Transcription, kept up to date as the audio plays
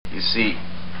see,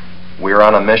 we're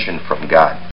on a mission from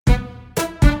God.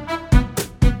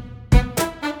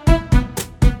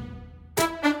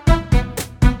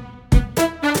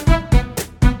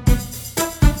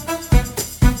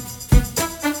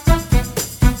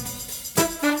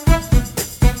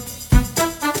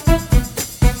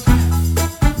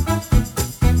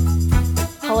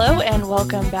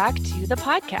 Welcome back to the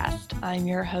podcast. I'm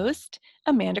your host,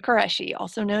 Amanda Qureshi,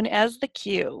 also known as The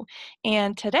Q.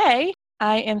 And today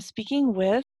I am speaking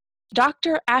with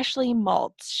Dr. Ashley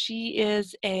Maltz. She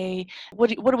is what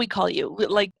do we call you?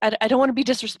 Like, I don't want to be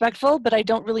disrespectful, but I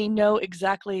don't really know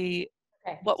exactly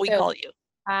what we call you.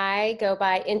 I go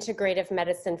by integrative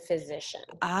medicine physician.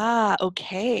 Ah,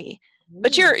 okay.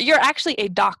 But you're actually a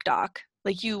doc.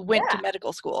 Like you went to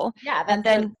medical school. Yeah, that's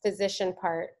where the physician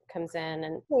part comes in.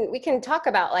 And we can talk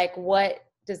about like, what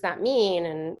does that mean?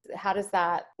 And how does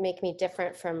that make me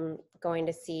different from going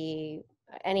to see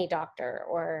any doctor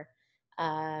or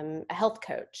a health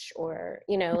coach or,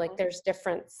 like there's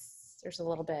a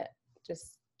little bit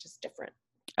just different.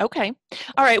 Okay.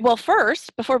 All right. Well,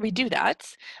 first, before we do that,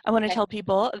 I want to tell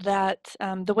people that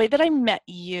the way that I met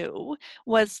you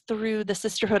was through the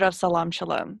Sisterhood of Salam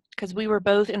Shalom, because we were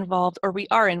both involved, or we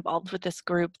are involved with this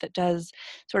group that does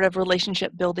sort of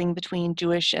relationship building between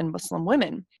Jewish and Muslim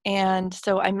women. And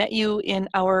so I met you in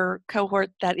our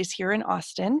cohort that is here in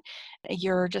Austin.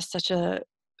 You're just such a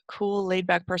cool laid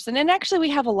back person. And actually we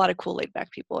have a lot of cool laid back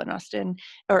people in Austin,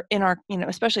 or in our,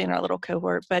 especially in our little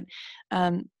cohort, but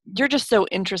you're just so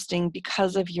interesting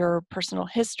because of your personal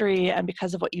history and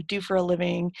because of what you do for a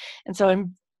living. And so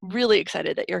I'm really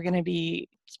excited that you're going to be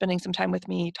spending some time with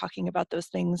me talking about those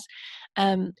things.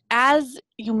 As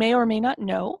you may or may not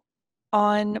know,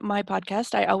 on my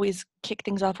podcast, I always kick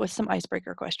things off with some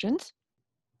icebreaker questions.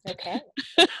 Okay.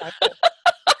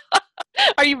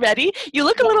 Are you ready? You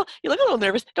look a little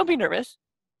nervous. Don't be nervous.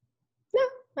 No,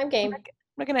 I'm game. I'm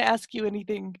not going to ask you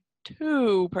anything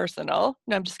too personal.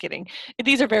 No, I'm just kidding.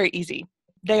 These are very easy.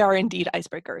 They are indeed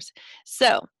icebreakers.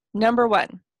 So, number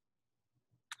one.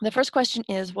 The first question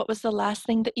is, what was the last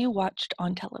thing that you watched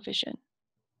on television?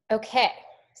 Okay.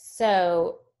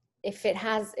 So, if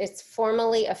it's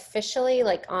formally, officially,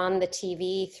 like on the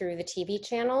TV through the TV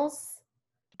channels.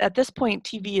 At this point,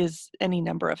 TV is any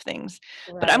number of things.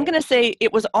 Right. But I'm going to say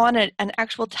it was on an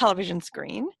actual television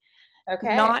screen,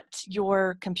 not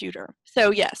your computer.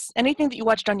 So yes, anything that you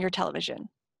watched on your television.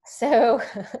 So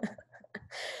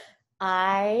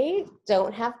I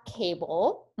don't have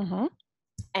cable,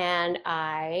 and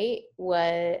I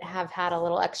have had a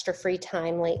little extra free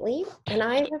time lately, and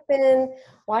I have been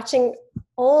watching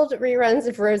old reruns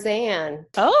of Roseanne.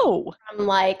 Oh. From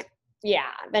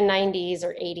the 90s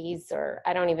or 80s, or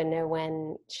I don't even know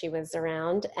when she was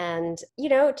around. And,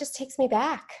 it just takes me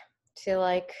back to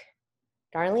like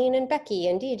Darlene and Becky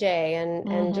and DJ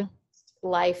and just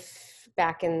life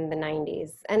back in the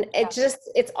 90s. And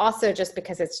it's also just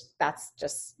because that's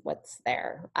just what's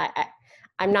there.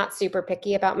 I'm not super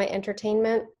picky about my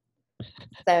entertainment.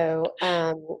 So,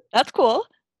 that's cool.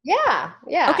 Yeah.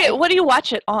 Okay, what do you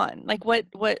watch it on? Like what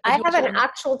I have an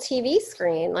actual TV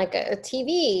screen, like a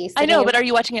TV. I know, but are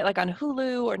you watching it like on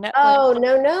Hulu or Netflix? Oh,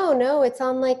 no. It's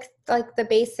on like the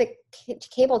basic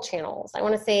cable channels. I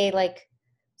want to say like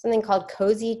something called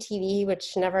Cozy TV,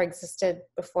 which never existed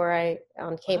before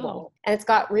on cable. Wow. And it's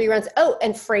got reruns. Oh,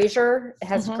 and Frasier. It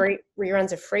has great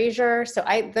reruns of Frasier. So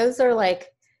those are like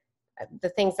the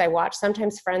things I watch.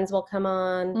 Sometimes Friends will come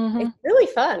on. It's really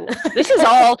fun. This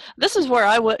is where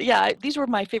I would, these were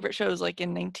my favorite shows like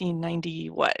in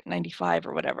 1990, 95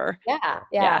 or whatever.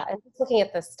 Yeah. And just looking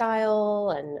at the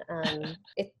style and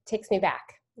it takes me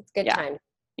back. It's good time.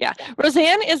 Yeah.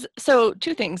 Roseanne so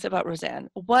two things about Roseanne.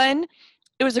 One,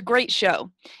 it was a great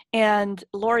show, and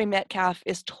Laurie Metcalf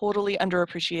is totally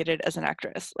underappreciated as an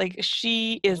actress. Like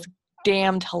she is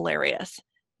damned hilarious.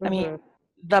 I mean,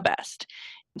 the best.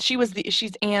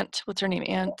 She's Aunt, what's her name?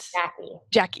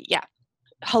 Jackie, yeah.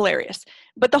 Hilarious.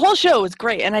 But the whole show was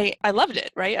great, and I loved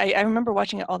it, right? I remember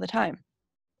watching it all the time.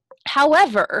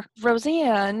 However,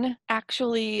 Roseanne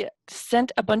actually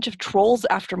sent a bunch of trolls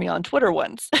after me on Twitter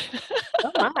once.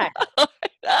 Oh my.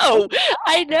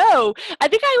 I know. I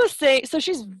think I was saying, so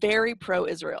she's very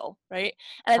pro-Israel, right?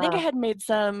 And I think I had made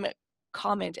some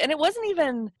comment, and it wasn't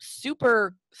even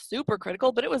super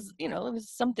critical, but it was, it was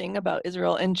something about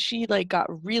Israel, and she like got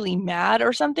really mad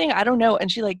or something, I don't know, and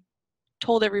she like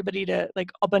told everybody to, like,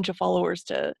 a bunch of followers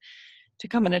to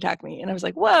come and attack me, and I was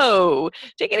like, whoa,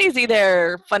 take it easy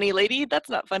there, funny lady, that's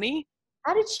not funny.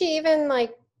 How did she even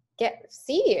like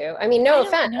see you? I mean, no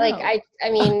offense, like I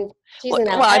mean she's in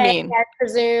LA, I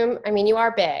presume. I mean, you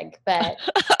are big, but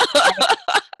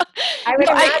I would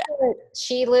No, imagine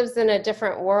she lives in a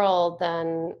different world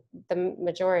than the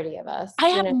majority of us. I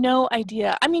have no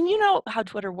idea. I mean, you know how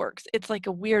Twitter works. It's like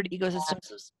a weird ecosystem.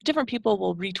 Yeah. So different people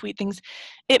will retweet things.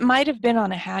 It might have been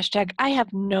on a hashtag. I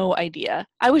have no idea.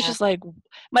 I was just like,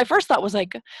 my first thought was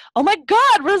like, oh my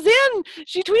God, Roseanne,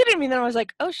 she tweeted me. And then I was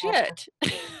like, oh shit.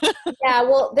 Yeah,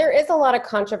 well, there is a lot of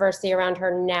controversy around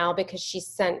her now because she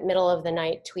sent middle of the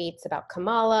night tweets about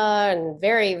Kamala and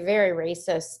very, very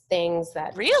racist things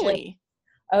that Really?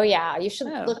 Oh yeah, you should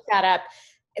look that up.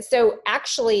 So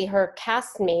actually her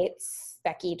castmates,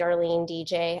 Becky, Darlene,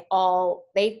 DJ,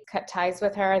 they cut ties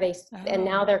with her. And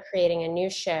now they're creating a new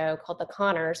show called The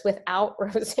Connors without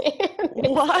Roseanne.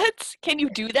 What? Can you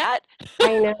do that?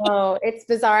 I know, it's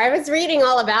bizarre. I was reading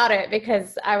all about it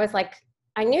because I was like,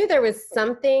 I knew there was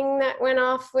something that went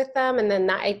off with them, and then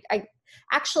I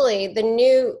actually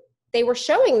they were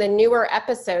showing the newer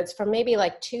episodes from maybe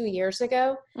like 2 years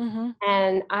ago. Mm-hmm.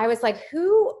 And I was like,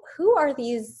 who are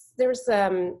these? There's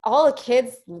all the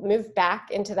kids moved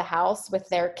back into the house with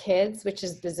their kids, which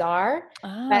is bizarre,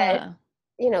 but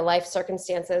life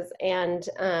circumstances. And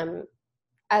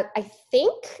I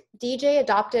think DJ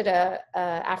adopted a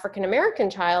African-American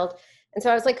child. And so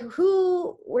I was like,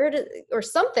 or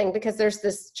something, because there's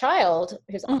this child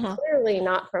who's clearly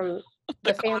not from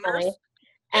the family.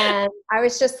 And I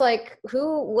was just like,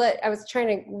 I was trying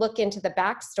to look into the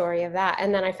backstory of that.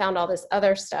 And then I found all this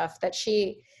other stuff that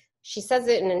she says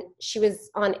it, and she was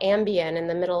on Ambien in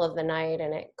the middle of the night,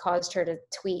 and it caused her to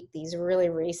tweet these really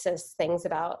racist things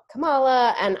about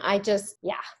Kamala. And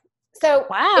so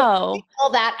wow, take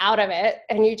all that out of it,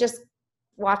 and you just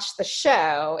watch the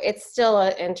show. It's still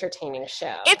an entertaining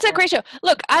show. It's a great show.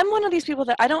 Look, I'm one of these people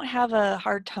that I don't have a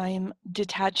hard time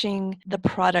detaching the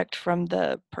product from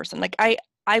the person. Like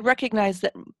I recognize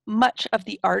that much of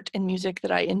the art and music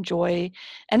that I enjoy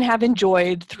and have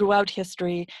enjoyed throughout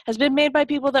history has been made by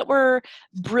people that were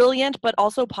brilliant, but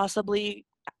also possibly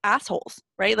assholes,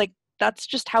 right? Like that's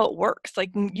just how it works. Like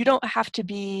you don't have to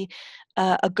be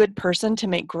a good person to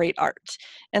make great art.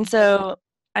 And so,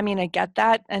 I mean, I get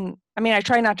that. And I mean, I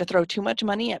try not to throw too much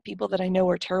money at people that I know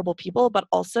are terrible people, but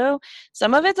also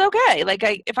some of it's okay. Like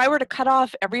if I were to cut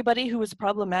off everybody who was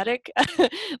problematic,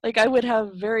 like I would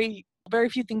have very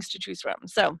few things to choose from.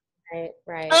 So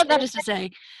right. All that is to say.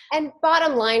 And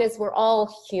bottom line is we're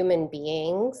all human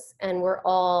beings, and we're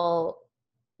all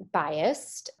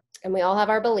biased, and we all have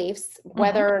our beliefs.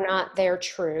 Whether or not they're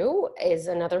true is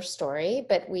another story,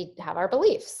 but we have our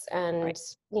beliefs. And,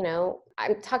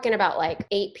 I'm talking about like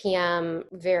 8 p.m.,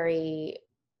 very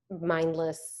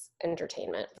mindless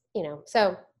entertainment,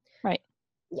 so. Right.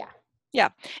 Yeah. Yeah.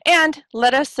 And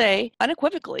let us say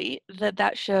unequivocally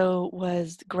that show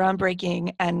was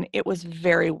groundbreaking, and it was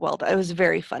very well done. It was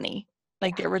very funny.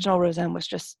 Like the original Roseanne was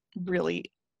just really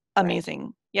amazing.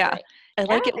 Right. Yeah. Right. I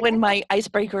like it when my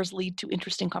icebreakers lead to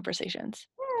interesting conversations.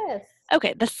 Yes.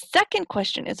 Okay. The second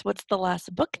question is, what's the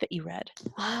last book that you read?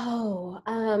 Oh,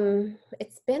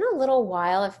 it's been a little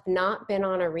while. I've not been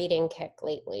on a reading kick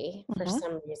lately for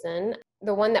some reason.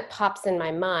 The one that pops in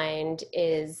my mind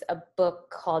is a book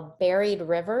called Buried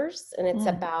Rivers, and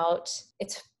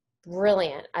it's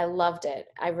brilliant. I loved it.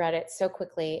 I read it so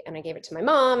quickly, and I gave it to my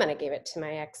mom, and I gave it to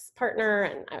my ex-partner,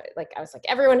 and I was like,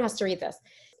 everyone has to read this.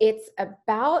 It's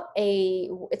about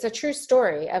it's a true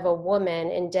story of a woman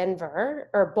in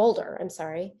Boulder, I'm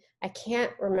sorry. I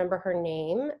can't remember her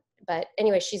name, but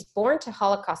anyway, she's born to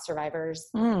Holocaust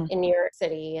survivors in New York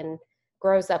City, and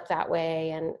grows up that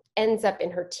way, and ends up in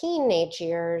her teenage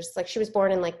years. Like she was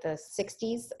born in like the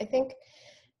 60s, I think.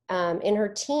 In her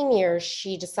teen years,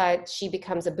 she decides she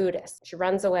becomes a Buddhist. She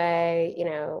runs away,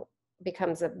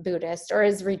 becomes a Buddhist, or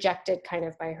is rejected kind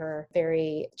of by her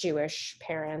very Jewish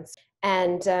parents.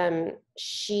 And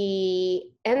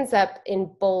she ends up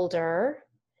in Boulder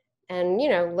and,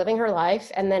 living her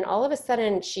life. And then all of a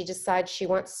sudden she decides she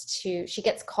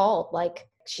gets called, like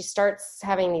she starts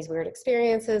having these weird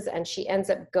experiences, and she ends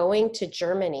up going to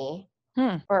Germany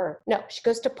she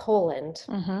goes to Poland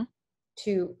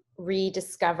to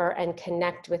rediscover and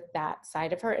connect with that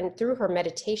side of her. And through her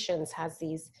meditations has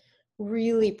these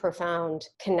really profound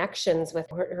connections with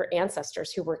her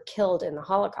ancestors who were killed in the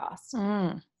Holocaust.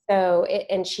 So,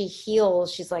 and she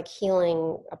heals, she's like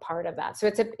healing a part of that.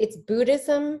 So it's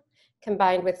Buddhism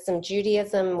combined with some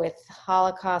Judaism, with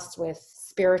Holocaust, with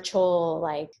spiritual,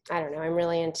 like, I don't know, I'm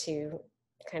really into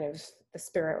kind of the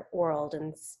spirit world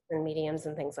and mediums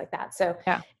and things like that. So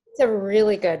it's a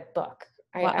really good book.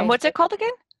 Wow. And what's it called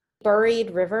again?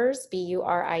 Buried Rivers,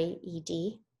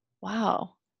 Buried.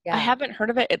 Wow. Yeah. I haven't heard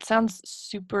of it. It sounds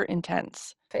super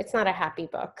intense. It's not a happy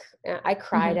book. I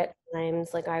cried Mm-hmm. at times,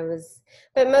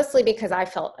 but mostly because I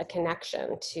felt a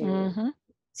connection Mm-hmm.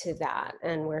 to that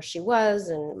and where she was.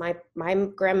 And my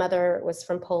grandmother was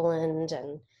from Poland,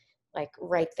 and like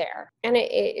right there. And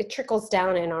it trickles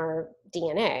down in our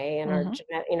DNA and our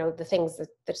Mm-hmm. the things that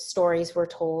the stories we're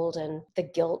told and the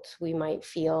guilt we might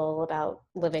feel about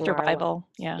living our life, Survival.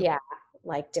 Yeah.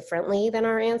 like differently than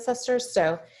our ancestors.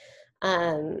 So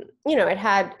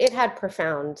it had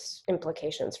profound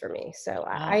implications for me. So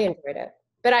I Wow. enjoyed it.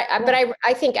 But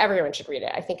I think everyone should read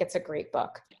it. I think it's a great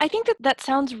book. I think that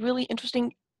sounds really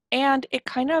interesting. And it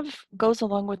kind of goes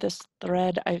along with this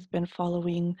thread I've been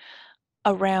following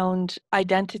around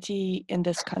identity in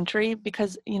this country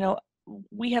because,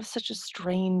 we have such a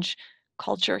strange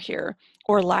culture here,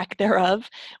 or lack thereof,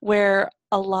 where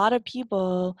a lot of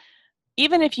people,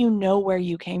 even if you know where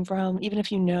you came from, even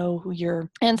if you know who your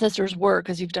ancestors were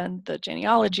because you've done the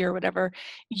genealogy or whatever,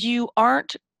 you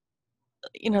aren't,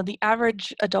 the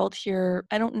average adult here,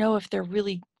 I don't know if there's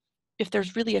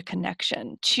really a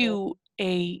connection to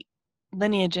a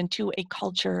lineage and to a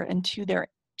culture and to their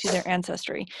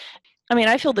ancestry. I mean,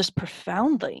 I feel this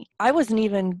profoundly. I wasn't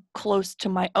even close to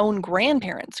my own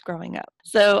grandparents growing up.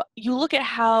 So you look at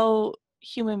how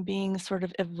human beings sort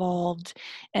of evolved,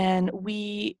 and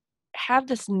we have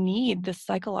this need, this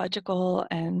psychological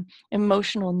and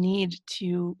emotional need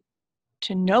to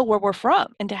know where we're from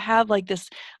and to have like this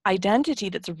identity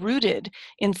that's rooted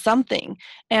in something.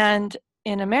 And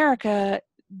in America,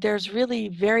 there's really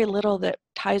very little that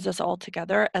ties us all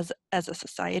together as a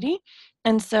society.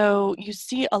 And so you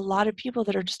see a lot of people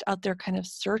that are just out there kind of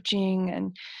searching,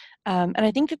 and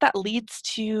I think that leads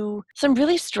to some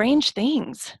really strange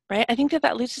things, right? I think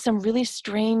that leads to some really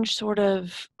strange sort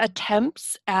of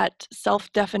attempts at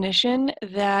self-definition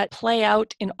that play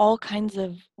out in all kinds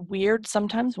of weird,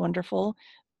 sometimes wonderful,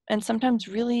 and sometimes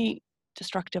really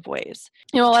destructive ways.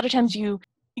 A lot of times you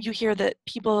hear that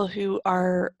people who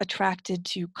are attracted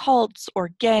to cults or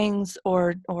gangs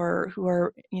or who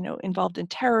are involved in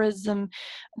terrorism,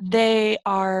 they're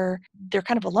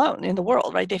kind of alone in the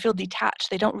world, right? They feel detached.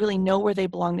 They don't really know where they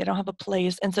belong. They don't have a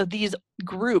place. And so these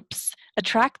groups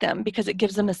attract them because it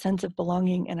gives them a sense of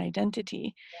belonging and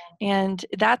identity. And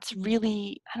that's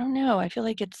really, I don't know, I feel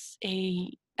like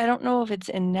I don't know if it's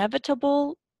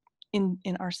inevitable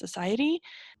in our society,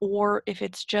 or if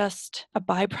it's just a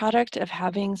byproduct of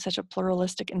having such a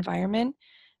pluralistic environment.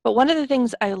 But one of the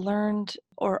things I learned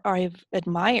or I've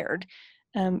admired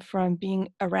from being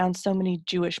around so many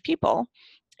Jewish people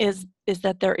is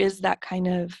that there is that kind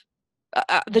of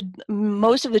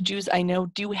most of the Jews I know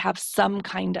do have some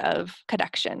kind of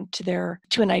connection to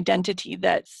an identity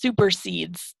that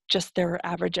supersedes just their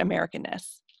average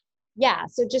Americanness. Yeah.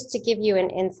 So just to give you an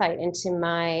insight into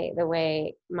the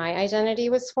way my identity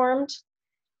was formed,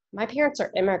 my parents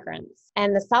are immigrants,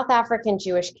 and the South African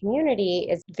Jewish community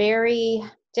is very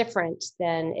different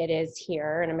than it is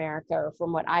here in America, or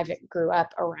from what I grew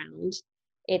up around.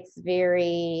 It's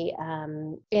very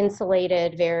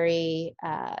insulated,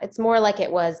 it's more like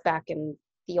it was back in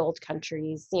the old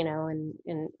countries,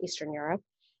 in Eastern Europe,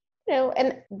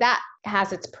 and that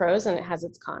has its pros and it has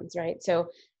its cons, right? So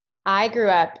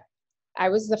I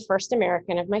was the first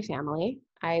American of my family.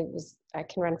 I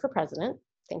can run for president.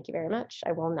 Thank you very much.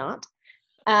 I will not.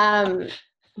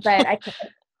 But I could.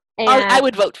 I And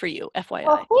would vote for you, FYI.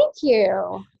 well, thank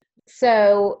you.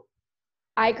 So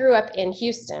I grew up in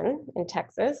Houston, in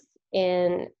Texas,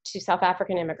 to South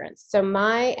African immigrants. So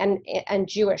and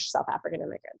Jewish South African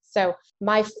immigrants. So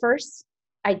my first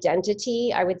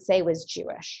identity, I would say, was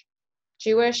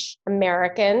Jewish,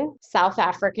 American, South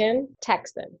African,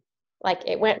 Texan. Like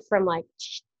it went from like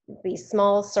these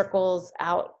small circles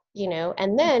out,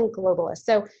 and then globalist.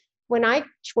 So when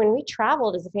we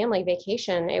traveled as a family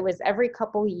vacation, it was every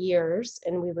couple years,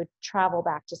 and we would travel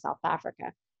back to South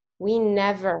Africa. We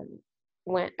never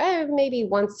went, maybe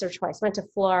once or twice, went to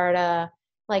Florida.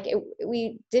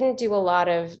 We didn't do a lot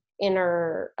of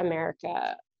inner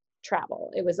America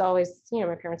travel. It was always,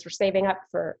 my parents were saving up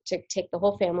to take the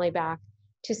whole family back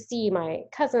to see my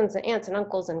cousins and aunts and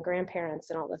uncles and grandparents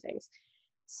and all the things.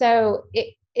 So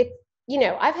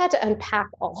I've had to unpack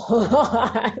a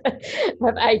lot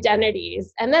of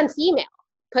identities, and then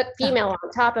put female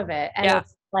on top of it. And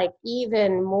It's like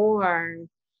even more,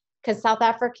 because South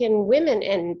African women,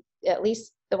 and at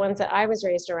least the ones that I was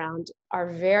raised around,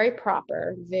 are very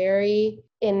proper, very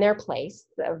in their place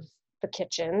of the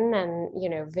kitchen,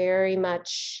 and, very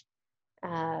much,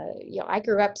 I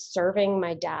grew up serving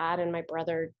my dad and my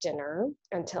brother dinner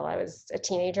until I was a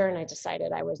teenager, and I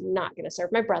decided I was not going to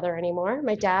serve my brother anymore.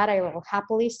 My dad, I will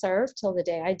happily serve till the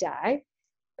day I die,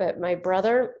 but my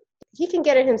brother, he can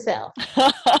get it himself.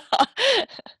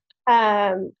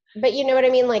 But you know what I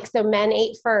mean? Like, so men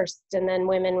ate first and then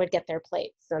women would get their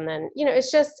plates. And then, it's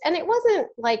just, and it wasn't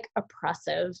like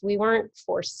oppressive. We weren't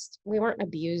forced, we weren't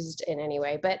abused in any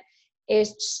way, but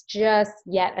it's just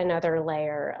yet another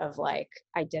layer of like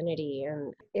identity.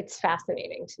 And it's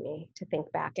fascinating to me to think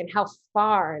back and how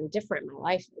far and different my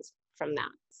life is from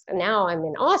that. And now I'm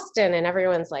in Austin and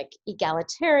everyone's like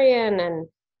egalitarian and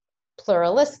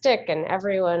pluralistic and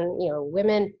everyone,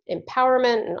 women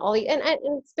empowerment and all the, and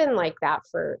it's been like that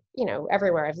for,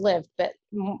 everywhere I've lived, but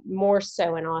more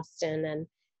so in Austin. And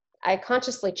I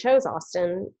consciously chose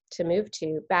Austin to move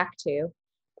back to,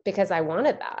 because I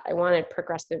wanted that. I wanted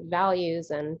progressive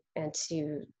values and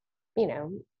to,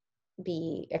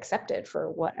 be accepted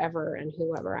for whatever and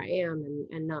whoever I am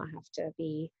and not have to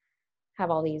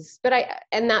have all these,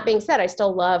 and that being said, I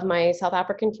still love my South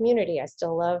African community. I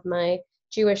still love my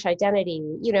Jewish identity.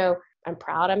 I'm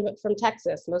proud I'm from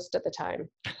Texas most of the time.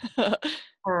 So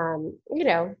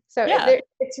Yeah.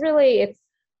 it's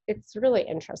really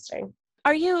interesting.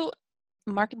 Are you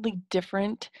markedly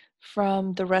different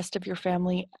from the rest of your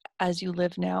family as you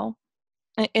live now,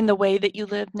 in the way that you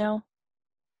live now?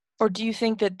 Or do you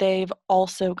think that they've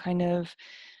also kind of,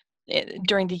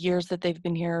 during the years that they've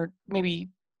been here, maybe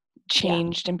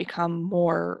changed and become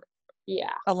more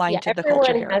aligned to the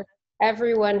culture here?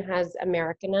 Everyone has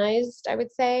Americanized, I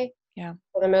would say. Yeah.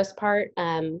 For the most part,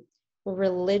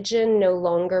 religion no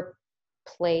longer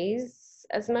plays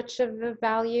as much of a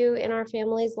value in our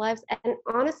families' lives. And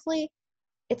honestly,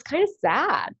 it's kind of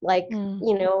sad. Like, a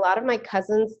lot of my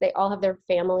cousins, they all have their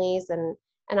families and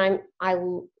I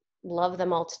love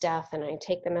them all to death and I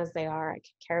take them as they are. I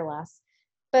could care less.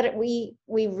 But we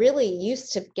really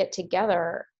used to get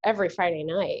together every Friday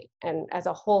night and as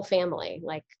a whole family.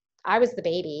 Like, I was the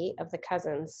baby of the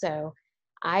cousins, so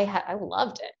I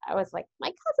loved it. I was like, my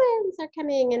cousins are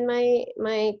coming and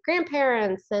my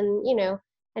grandparents and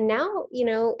and now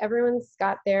everyone's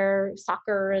got their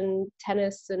soccer and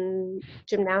tennis and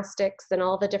gymnastics and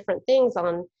all the different things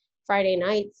on Friday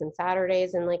nights and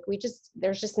Saturdays, and like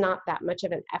there's just not that much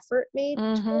of an effort made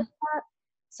towards that.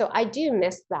 So I do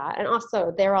miss that. And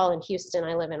also they're all in Houston.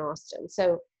 I live in Austin.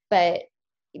 So but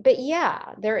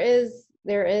yeah, there is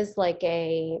like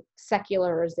a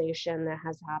secularization that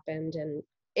has happened, and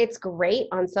it's great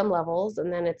on some levels.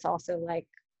 And then it's also like,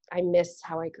 I miss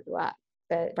how I grew up,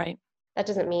 but that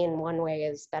doesn't mean one way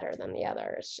is better than the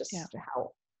other. It's just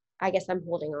how, I guess I'm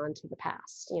holding on to the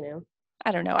past,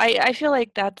 I don't know. I feel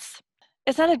like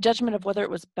it's not a judgment of whether it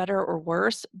was better or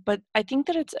worse, but I think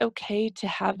that it's okay to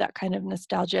have that kind of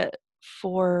nostalgia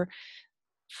for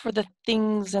the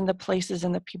things and the places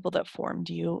and the people that formed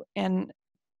you. And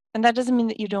that doesn't mean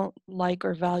that you don't like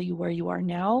or value where you are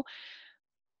now.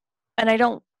 And I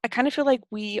kind of feel like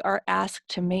we are asked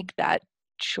to make that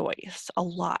choice a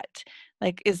lot.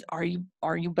 Like, are you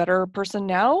better person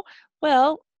now?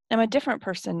 Well, I'm a different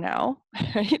person now,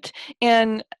 right?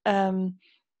 And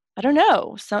I don't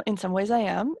know. So in some ways I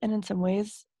am, and in some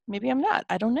ways maybe I'm not.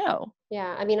 I don't know.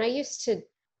 Yeah, I mean, I used to,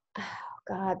 oh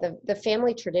God, the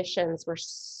family traditions were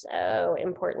so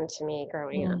important to me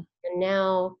growing up. And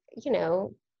now,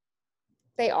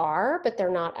 they are, but they're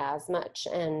not as much.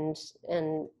 And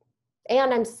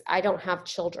I don't have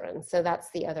children, so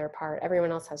that's the other part.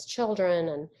 Everyone else has children,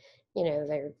 and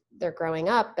they're growing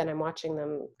up, and I'm watching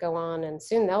them go on, and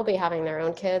soon they'll be having their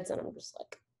own kids, and I'm just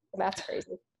like, that's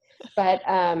crazy. But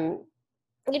the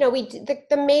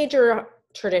major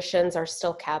traditions are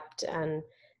still kept, and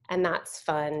that's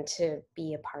fun to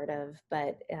be a part of.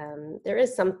 But there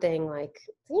is something like,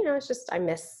 it's just, I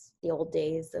miss the old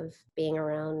days of being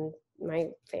around my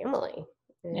family.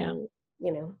 And,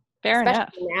 Fair enough.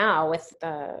 Especially now with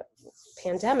the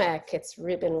pandemic, it's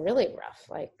been really rough,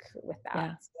 like with that.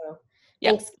 Yeah. So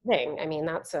Thanksgiving, I mean,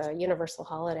 that's a universal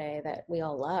holiday that we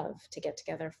all love to get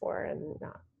together for, and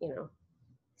not,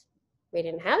 we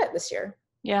didn't have it this year.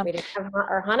 Yeah. We didn't have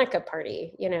our Hanukkah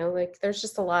party, like there's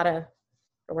just a lot of,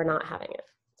 we're not having it.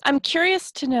 I'm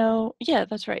curious to know, yeah,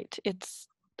 that's right. It's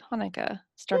Hanukkah.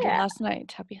 Started last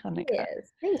night. Happy Hanukkah.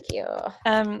 Yes, thank you.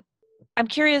 I'm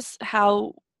curious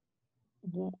how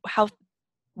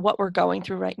what we're going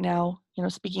through right now,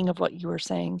 speaking of what you were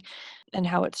saying and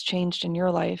how it's changed in your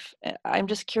life. I'm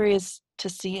just curious to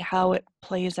see how it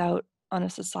plays out on a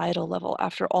societal level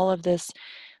after all of this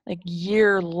like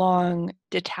year-long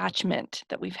detachment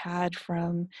that we've had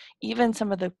from even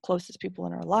some of the closest people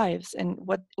in our lives, and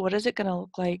what is it going to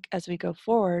look like as we go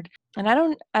forward. And I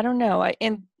don't know.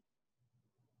 And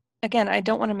again, I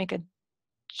don't want to make a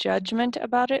judgment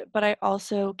about it, but I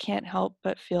also can't help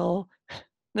but feel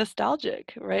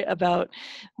nostalgic, right? About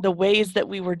the ways that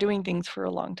we were doing things for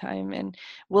a long time. And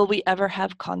will we ever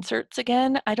have concerts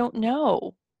again? I don't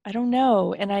know.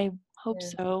 And I hope Yeah.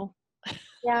 so.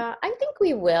 Yeah, I think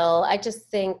we will. I just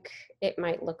think it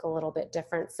might look a little bit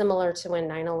different, similar to when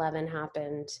 9/11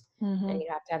 happened, Mm-hmm. and you'd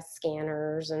have to have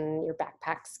scanners and your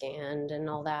backpack scanned and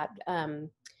all that, and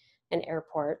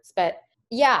airports. But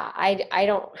yeah, I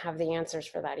don't have the answers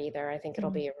for that either. I think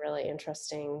it'll be a really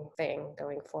interesting thing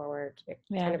going forward. Kind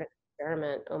Yeah. of an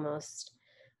experiment almost.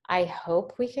 I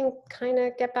hope we can kind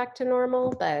of get back to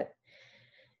normal, but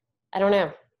I don't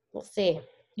know. We'll see.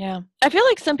 Yeah. I feel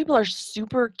like some people are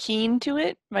super keen to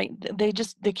it, right? They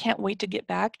can't wait to get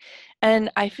back. And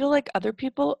I feel like other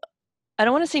people, I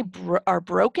don't want to say are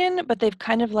broken, but they've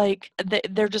kind of like,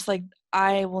 they're just like,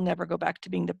 I will never go back to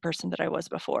being the person that I was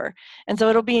before. And so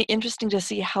it'll be interesting to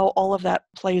see how all of that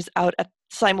plays out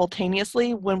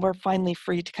simultaneously when we're finally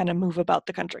free to kind of move about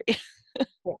the country.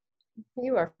 Yeah.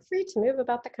 You are free to move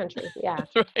about the country. Yeah.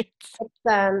 Right.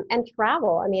 And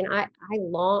travel. I mean, I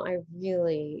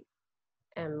really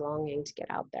am longing to get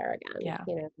out there again, Yeah.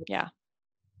 you know. Yeah.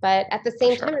 But at the For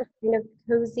same time, sure. it's kind of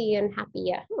cozy and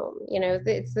happy at home. You know,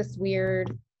 it's this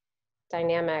weird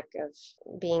dynamic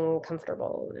of being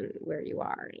comfortable and where you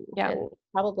are, Yeah. and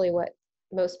probably what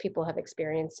most people have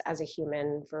experienced as a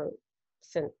human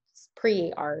since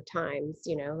pre our times.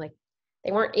 You know, like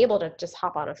they weren't able to just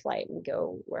hop on a flight and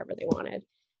go wherever they wanted.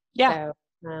 Yeah.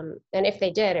 So, and if they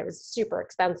did, it was super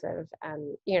expensive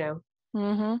and, you know,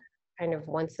 Mm-hmm. kind of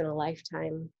once in a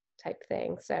lifetime type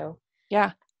thing. So,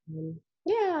 Yeah.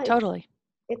 yeah, Totally.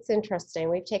 it's interesting.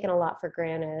 We've taken a lot for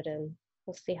granted, and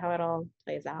we'll see how it all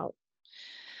plays out.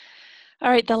 All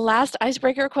right. The last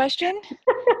icebreaker question.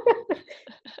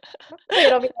 Hopefully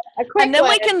it'll be a quick And then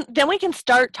one. we can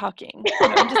start talking. No,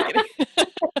 I'm just kidding.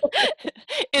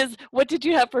 Is what did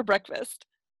you have for breakfast?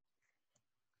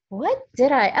 What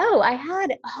did I? Oh,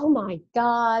 oh my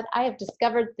God, I have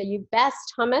discovered the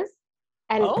best hummus.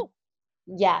 And Oh,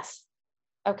 yes,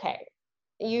 okay.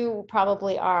 You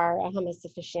probably are a hummus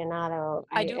aficionado.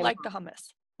 I do like the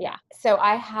hummus. Yeah. So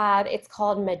it's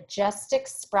called Majestic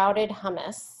Sprouted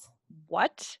Hummus.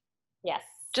 What? Yes.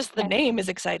 Just the name is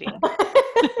exciting.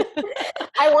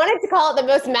 I wanted to call it the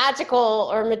most magical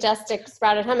or majestic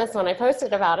sprouted hummus when I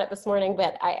posted about it this morning,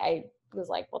 but I was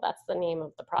like, well, that's the name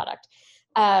of the product.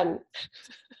 And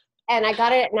I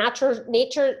got it at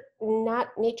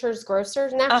Nature's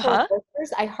Grocers.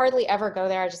 I hardly ever go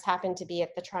there. I just happened to be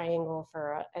at the Triangle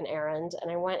for an errand,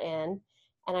 and I went in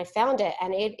and I found it,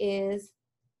 and it is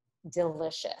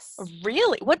delicious.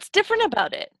 Really? What's different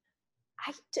about it?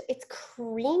 It's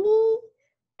creamy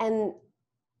and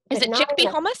Is it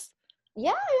chickpea hummus?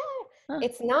 Yeah. Huh.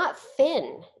 It's not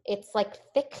thin. It's like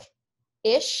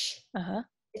thick-ish. Uh-huh.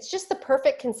 It's just the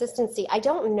perfect consistency. I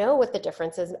don't know what the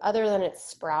difference is other than it's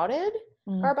sprouted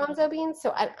garbanzo beans.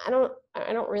 So I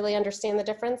don't really understand the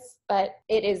difference, but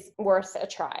it is worth a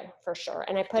try for sure.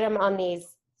 And I put them on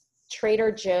these.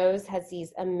 Trader Joe's has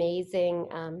these amazing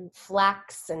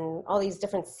flax and all these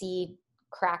different seed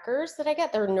crackers that I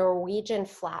get. They're Norwegian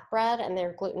flatbread and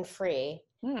they're gluten-free.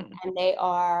 And they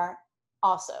are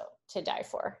also to die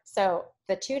for. So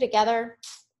the two together,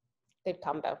 good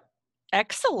combo.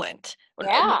 Excellent.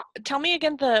 Yeah. Tell me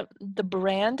again the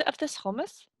brand of this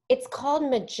hummus. It's called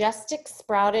Majestic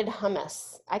Sprouted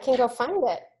Hummus. I can go find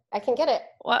it. I can get it.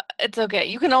 Well, it's okay.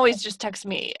 You can always just text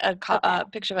me a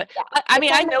picture of it. Yeah. I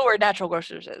mean, I know where Natural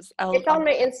Grocers is. It's on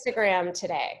my Instagram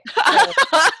today.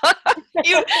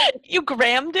 So. you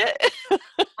grammed it?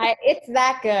 It's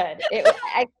that good.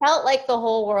 I felt like the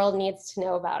whole world needs to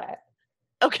know about it.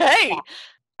 Okay.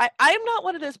 Yeah. I'm not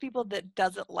one of those people that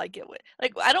doesn't like it.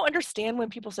 Like, I don't understand when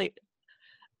people say,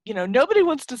 you know, nobody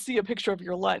wants to see a picture of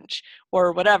your lunch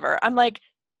or whatever. I'm like,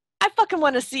 I fucking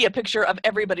want to see a picture of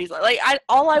everybody's. Like,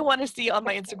 all I want to see on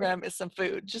my Instagram is some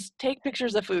food. Just take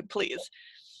pictures of food, please.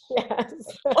 Yes.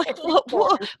 Like,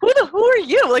 who are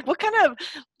you? Like, what kind of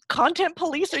content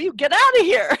police are you? Get out of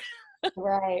here.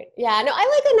 Right. Yeah. No,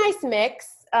 I like a nice mix.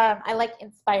 I like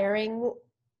inspiring,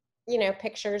 you know,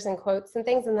 pictures and quotes and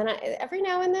things. And then every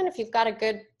now and then, if you've got a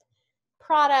good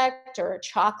product or a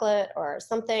chocolate or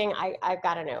something, I've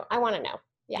got to know. I want to know.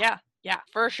 Yeah,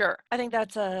 for sure. I think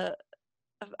that's a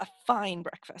fine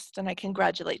breakfast, and I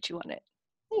congratulate you on it.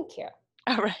 Thank you.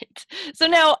 All right. So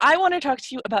now I want to talk to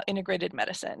you about integrated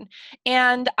medicine.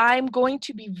 And I'm going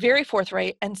to be very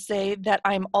forthright and say that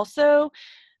I'm also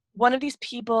one of these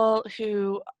people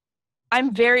who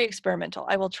I'm very experimental.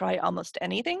 I will try almost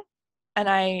anything. And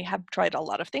I have tried a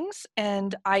lot of things.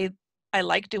 And I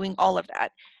like doing all of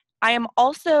that. I am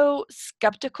also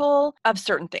skeptical of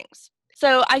certain things.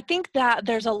 So I think that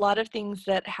there's a lot of things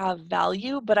that have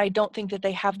value, but I don't think that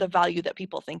they have the value that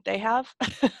people think they have,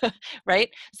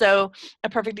 right? So a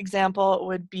perfect example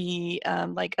would be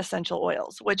like essential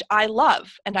oils, which I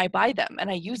love and I buy them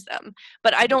and I use them,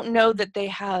 but I don't know that they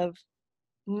have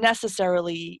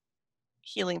necessarily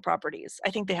healing properties.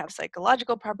 I think they have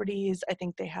psychological properties. I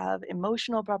think they have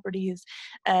emotional properties,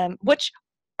 which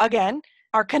again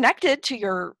are connected to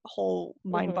your whole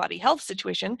mind body health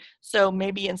situation. So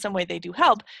maybe in some way they do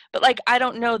help, but like I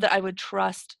don't know that I would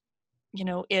trust,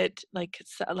 it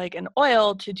like an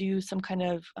oil to do some kind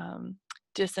of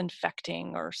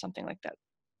disinfecting or something like that.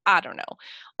 I don't know.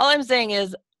 All I'm saying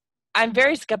is I'm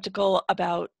very skeptical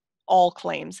about all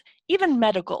claims, even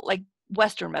medical, like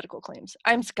Western medical claims.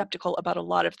 I'm skeptical about a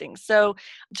lot of things. So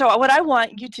what I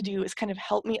want you to do is kind of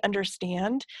help me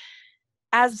understand,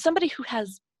 as somebody who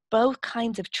has both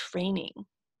kinds of training,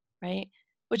 right?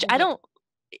 Which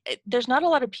there's not a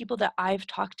lot of people that I've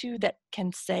talked to that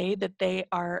can say that they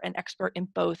are an expert in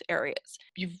both areas.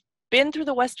 You've been through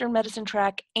the Western medicine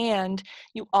track and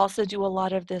you also do a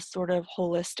lot of this sort of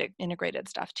holistic integrated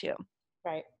stuff too.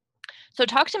 Right. So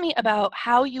talk to me about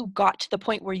how you got to the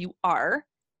point where you are,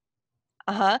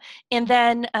 and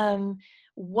then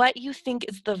what you think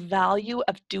is the value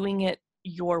of doing it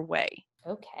your way.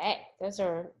 Okay, those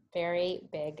are very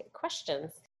big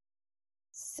questions.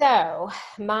 So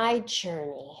my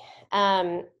journey,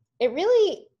 it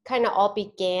really kind of all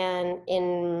began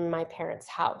in my parents'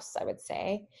 house, I would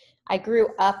say. I grew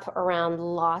up around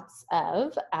lots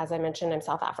of, as I mentioned, I'm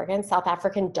South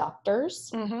African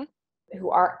doctors who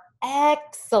are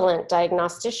excellent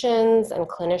diagnosticians and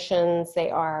clinicians.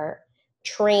 They are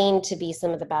trained to be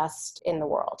some of the best in the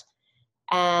world.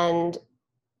 And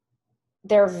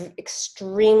they're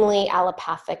extremely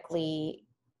allopathically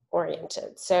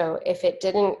oriented. So if it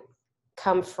didn't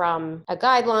come from a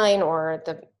guideline or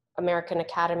the American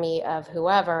Academy of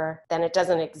whoever, then it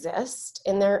doesn't exist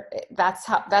in there. That's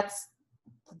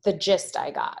the gist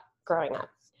I got growing up.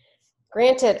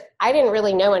 Granted, I didn't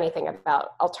really know anything about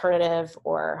alternative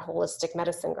or holistic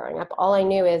medicine growing up. All I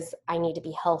knew is I need to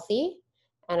be healthy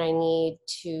and I need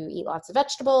to eat lots of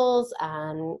vegetables,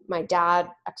 and my dad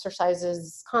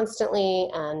exercises constantly,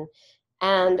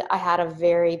 and I had a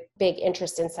very big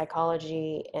interest in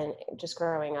psychology and just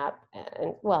growing up,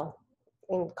 and well,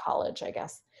 in college, I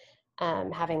guess,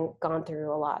 having gone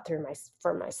through a lot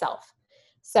for myself.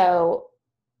 So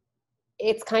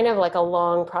it's kind of like a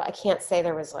long I can't say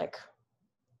there was like,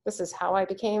 this is how I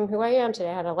became who I am today.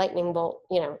 I had a lightning bolt,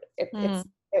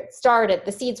 it started,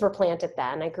 the seeds were planted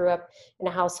then. I grew up in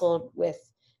a household with,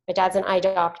 my dad's an eye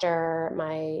doctor,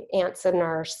 my aunt's a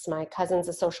nurse, my cousin's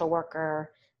a social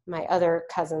worker, my other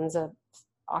cousin's a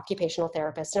occupational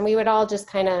therapist. And we would all just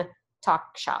kind of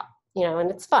talk shop,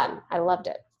 and it's fun. I loved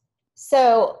it.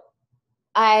 So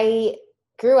I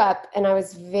grew up and I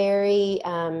was very,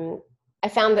 I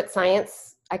found that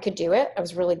science, I could do it. I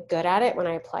was really good at it when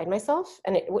I applied myself,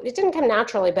 and it didn't come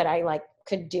naturally, but I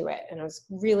could do it. And I was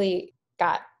really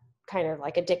got kind of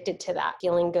addicted to that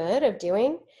feeling good of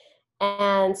doing.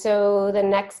 And so the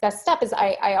next best step is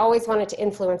I always wanted to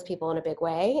influence people in a big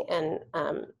way. And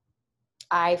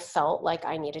I felt like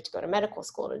I needed to go to medical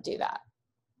school to do that.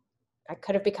 I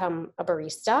could have become a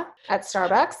barista at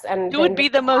Starbucks, and you would be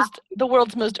the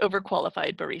world's most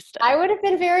overqualified barista. I would have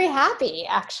been very happy,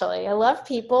 actually. I love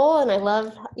people and I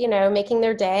love, making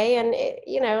their day, and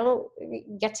you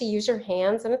get to use your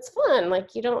hands and it's fun.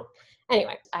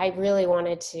 Anyway, I really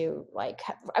wanted to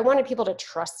I wanted people to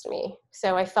trust me.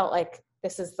 So I felt like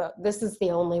this is the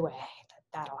only way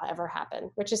that'll ever happen,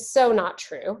 which is so not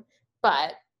true,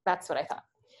 but that's what I thought.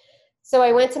 So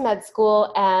I went to med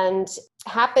school and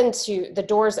the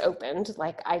doors opened.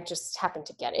 I just happened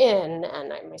to get in,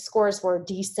 and my scores were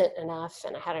decent enough,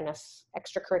 and I had enough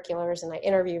extracurriculars, and I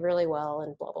interviewed really well,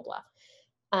 and blah, blah, blah.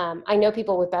 I know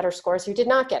people with better scores who did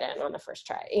not get in on the first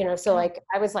try, so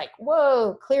I was like,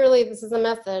 whoa, clearly this is a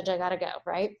message. I got to go.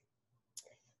 Right.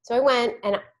 So I went,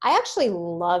 and I actually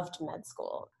loved med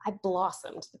school. I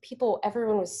blossomed.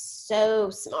 Everyone was so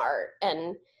smart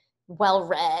and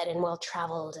well-read and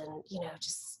well-traveled, and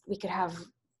just we could have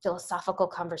philosophical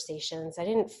conversations. I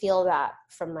didn't feel that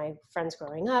from my friends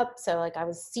growing up, so I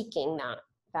was seeking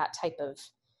that type of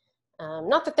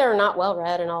not that they're not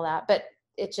well-read and all that, but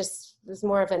it just was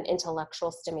more of an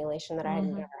intellectual stimulation that I had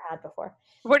never had before.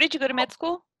 Where did you go to med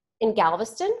school? In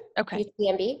Galveston, okay.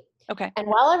 UTMB. Okay. And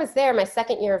while I was there, my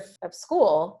second year of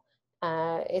school,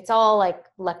 it's all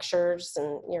lectures,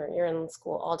 and you're in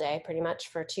school all day pretty much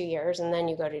for 2 years, and then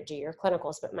you go to do your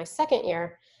clinicals. But my second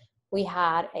year, we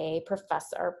had a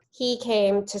professor. He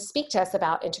came to speak to us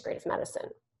about integrative medicine.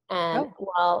 And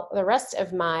while the rest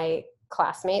of my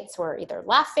classmates were either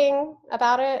laughing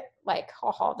about it, like,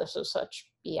 haha, this is such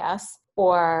BS,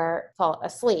 or fall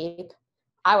asleep,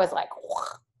 I was like,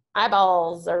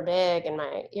 eyeballs are big and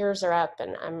my ears are up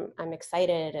and I'm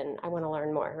excited and I want to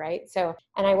learn more, right? So,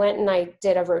 and I went and I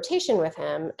did a rotation with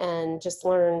him and just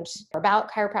learned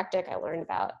about chiropractic. I learned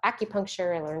about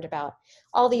acupuncture. I learned about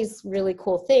all these really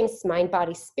cool things, mind,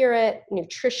 body, spirit,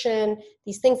 nutrition,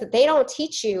 these things that they don't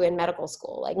teach you in medical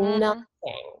school, like nothing.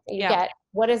 You get,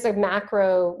 what is a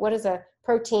macro, what is a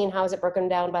protein, how is it broken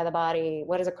down by the body?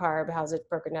 What is a carb? How is it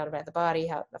broken down by the body?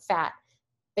 How the fat?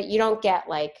 But you don't get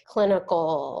like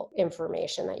clinical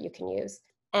information that you can use.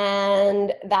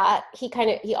 And that he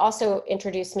also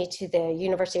introduced me to the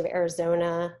University of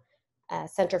Arizona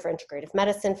Center for Integrative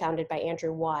Medicine, founded by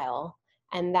Andrew Weil.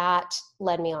 And that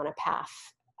led me on a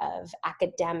path of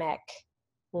academic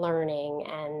learning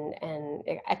and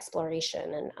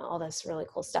exploration and all this really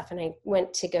cool stuff. And I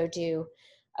went to go do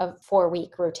a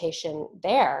 4-week rotation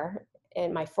there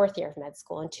in my 4th year of med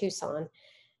school in Tucson.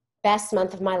 Best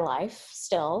month of my life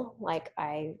still. Like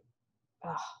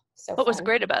so What fun. was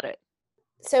great about it?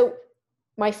 So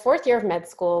my 4th year of med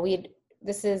school,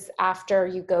 this is after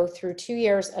you go through 2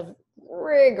 years of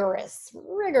rigorous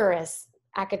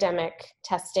academic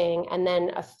testing, and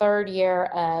then a 3rd year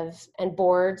and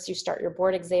boards, you start your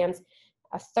board exams,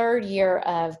 a 3rd year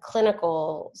of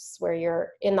clinicals where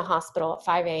you're in the hospital at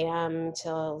 5 a.m.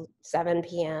 till 7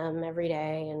 p.m. every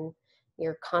day, and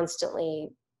you're constantly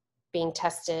being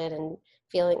tested and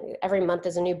feeling every month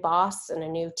is a new boss and a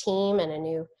new team and a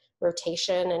new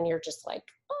rotation. And you're just like,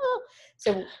 oh.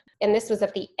 So, and this was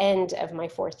at the end of my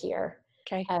 4th year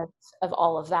of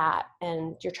all of that.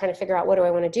 And you're trying to figure out, what do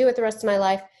I want to do with the rest of my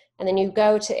life? And then you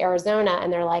go to Arizona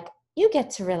and they're like, you get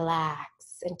to relax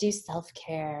and do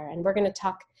self-care. And we're going to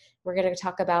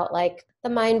talk about like the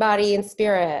mind, body, and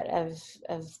spirit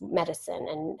of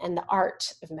medicine and the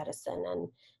art of medicine.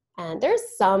 And there's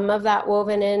some of that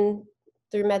woven in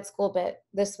through med school, but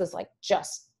this was like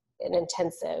just an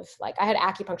intensive, like I had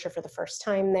acupuncture for the first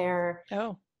time there.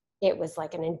 Oh. It was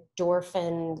like an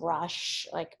endorphin rush,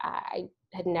 like I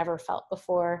had never felt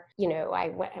before. You know, I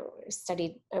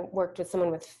worked with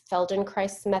someone with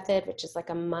Feldenkrais method, which is like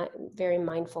a very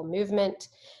mindful movement.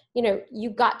 You know, you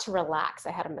got to relax.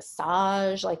 I had a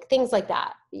massage, like things like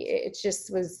that. It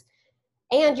just was,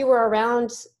 and you were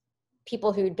around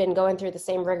people who'd been going through the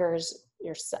same rigors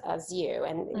as you.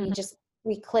 And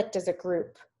we clicked as a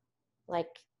group,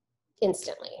 like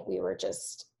instantly. We were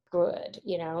just good.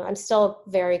 You know, I'm still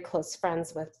very close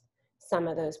friends with some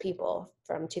of those people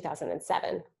from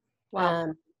 2007.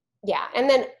 Wow. Yeah. And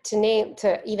then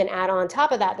to even add on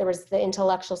top of that, there was the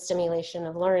intellectual stimulation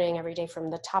of learning every day from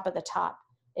the top of the top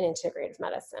in integrative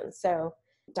medicine. So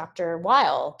Dr.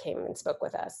 Weil came and spoke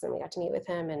with us, and we got to meet with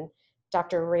him, and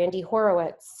Dr. Randy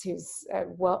Horowitz, who's a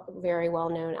very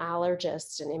well-known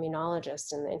allergist and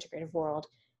immunologist in the integrative world.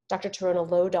 Dr. Torona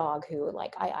Lodog, who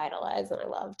like I idolize and I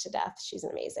love to death. She's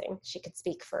amazing. She could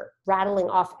speak for rattling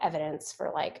off evidence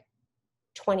for like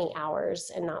 20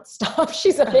 hours and not stop.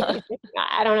 She's amazing.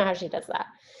 I don't know how she does that.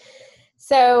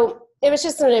 So it was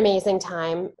just an amazing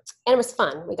time, and it was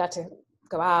fun. We got to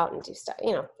go out and do stuff,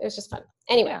 you know, it was just fun.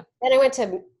 Anyway, Then I went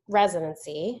to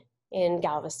residency in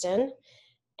Galveston,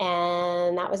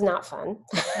 and that was not fun.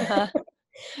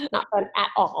 Not fun at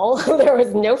all. There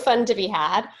was no fun to be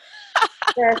had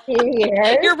for a few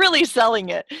years. You're really selling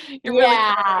it.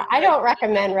 I don't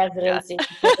recommend residency.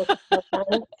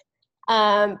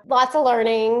 Lots of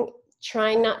learning,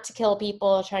 trying not to kill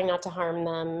people, trying not to harm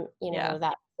them. You know,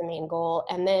 that's the main goal.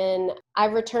 And then I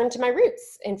returned to my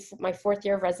roots. In my 4th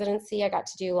year of residency, I got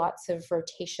to do lots of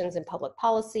rotations in public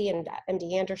policy and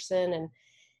MD Anderson, and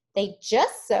they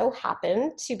just so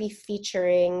happened to be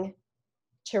featuring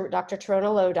Dr.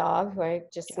 Torona Lodog, who I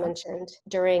just mentioned,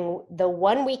 during the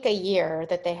 1 week a year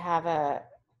that they have a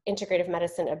integrative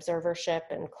medicine observership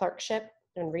and clerkship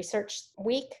and research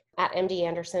week at MD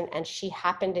Anderson. And she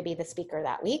happened to be the speaker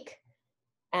that week.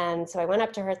 And so I went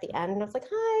up to her at the end and I was like,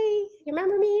 hi, you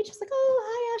remember me? She's like, oh,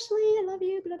 hi, Ashley. I love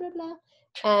you, blah, blah, blah.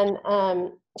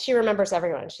 And she remembers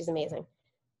everyone. She's amazing.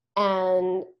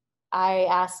 And I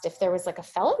asked if there was like a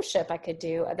fellowship I could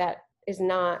do that is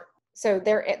not, so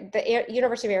the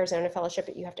University of Arizona fellowship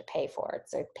that you have to pay for.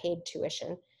 It's a paid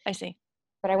tuition. I see.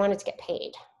 But I wanted to get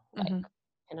paid.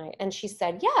 And she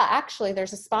said, yeah, actually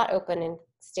there's a spot open in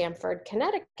Stamford,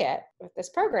 Connecticut with this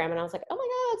program. And I was like, oh my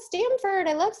God, Stamford.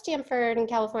 I love Stamford in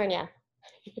California.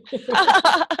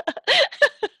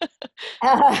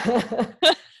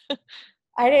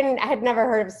 I had never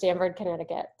heard of Stamford,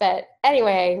 Connecticut. But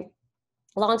anyway,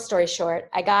 long story short,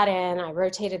 I got in, I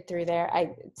rotated through there.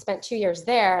 I spent 2 years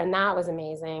there, and that was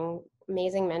amazing.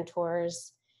 amazing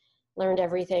mentors, learned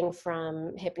everything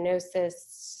from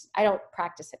hypnosis. I don't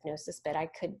practice hypnosis, but I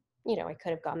could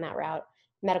have gone that route.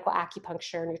 Medical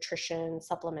acupuncture, nutrition,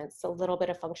 supplements, a little bit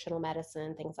of functional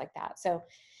medicine, things like that. So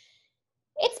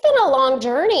it's been a long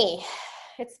journey.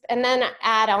 And then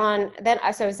add on,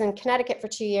 so I was in Connecticut for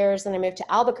 2 years, and I moved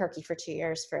to Albuquerque for 2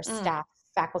 years for a staff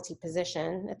faculty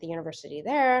position at the university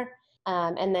there.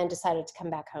 And then decided to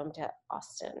come back home to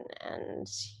Austin. And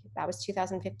that was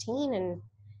 2015. And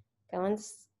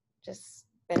Dylan's just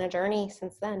been a journey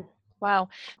since then. Wow.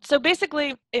 So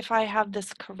basically, if I have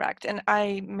this correct, and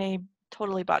I may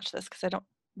totally botch this because I don't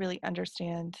really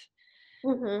understand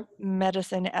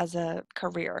medicine as a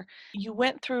career. You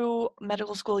went through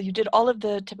medical school, you did all of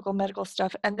the typical medical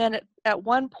stuff, and then at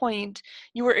one point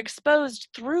you were exposed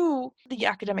through the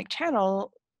academic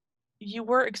channel, you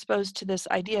were exposed to this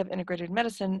idea of integrated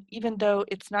medicine, even though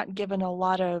it's not given a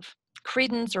lot of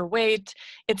credence or weight,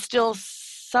 it's still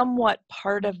somewhat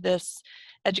part of this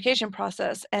education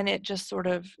process, and it just sort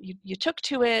of, you took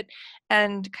to it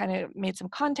and kind of made some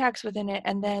contacts within it,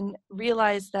 and then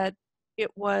realized that it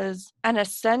was an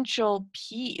essential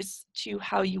piece to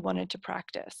how you wanted to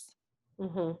practice.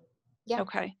 Yeah.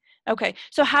 Okay.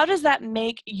 So how does that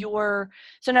make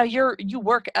so now you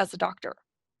work as a doctor?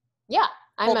 Yeah.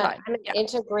 I'm an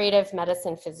integrative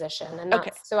medicine physician, and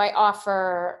so I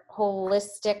offer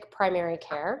holistic primary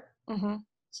care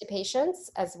to patients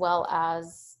as well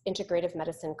as integrative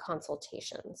medicine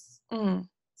consultations.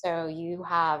 So you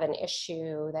have an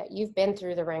issue that you've been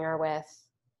through the ringer with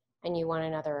and you want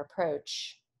another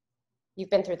approach. You've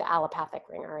been through the allopathic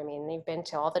ringer. I mean, you've been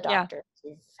to all the doctors,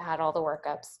 you've had all the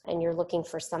workups, and you're looking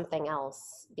for something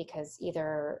else because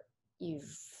either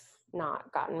you've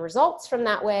not gotten results from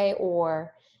that way,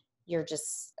 or you're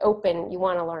just open, you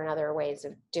want to learn other ways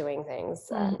of doing things,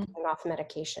 coming off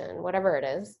medication, whatever it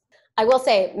is. I will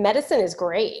say medicine is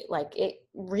great. Like, it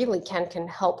really can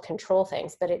help control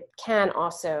things, but it can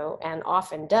also, and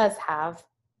often does, have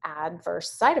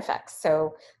adverse side effects.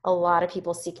 So a lot of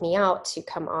people seek me out to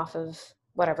come off of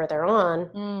whatever they're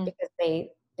on because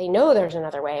they know there's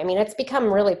another way. I mean, it's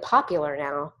become really popular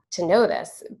now to know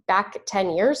this. Back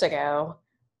 10 years ago,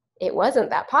 it wasn't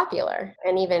that popular.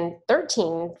 And even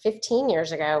 13, 15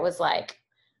 years ago, it was like,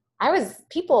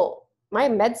 my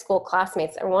med school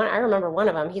classmates, I remember one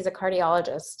of them, he's a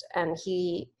cardiologist, and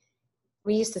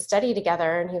we used to study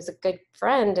together, and he was a good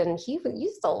friend, and he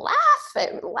used to laugh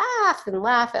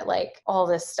at like all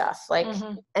this stuff. Like,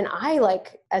 and I,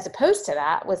 like, as opposed to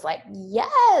that, was like,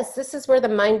 yes, this is where the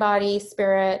mind, body,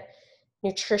 spirit,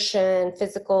 nutrition,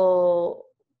 physical,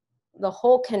 the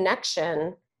whole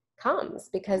connection comes.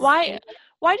 Because why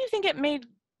do you think it made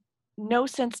no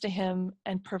sense to him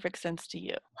and perfect sense to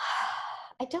you?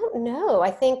 I don't know.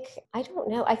 I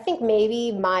think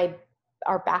maybe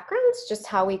our backgrounds, just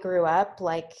how we grew up.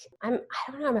 Like, I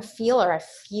don't know, I'm a feeler. I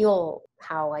feel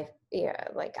how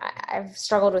I've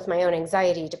struggled with my own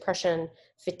anxiety, depression,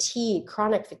 fatigue,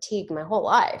 chronic fatigue my whole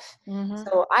life.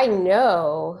 So I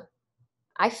know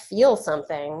I feel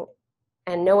something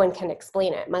and no one can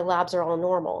explain it. My labs are all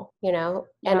normal, and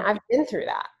I've been through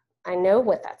that. I know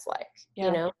what that's like,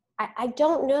 I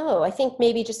don't know. I think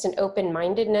maybe just an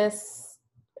open-mindedness.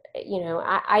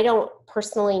 I don't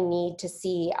personally need to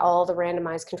see all the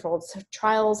randomized controlled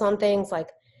trials on things. Like,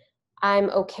 I'm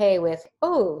okay with,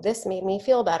 this made me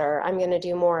feel better, I'm going to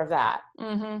do more of that.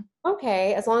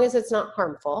 Okay, as long as it's not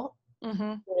harmful,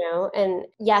 and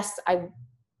yes, I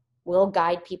will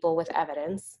guide people with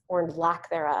evidence or lack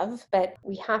thereof, but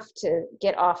we have to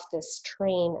get off this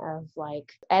train of,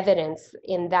 like, evidence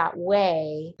in that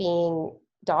way being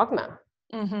dogma,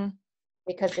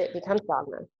 because it becomes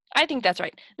dogma. I think that's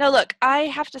right. Now, look, I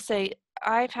have to say,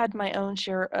 I've had my own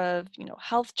share of,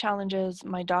 health challenges.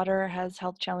 My daughter has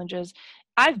health challenges.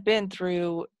 I've been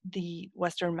through the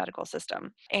Western medical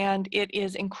system, and it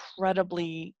is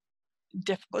incredibly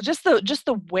difficult. Just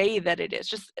the way that it is,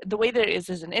 just the way that it is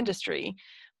as an industry,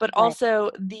 but also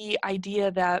the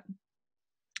idea that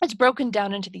it's broken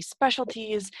down into these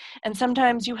specialties, and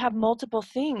sometimes you have multiple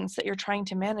things that you're trying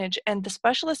to manage, and the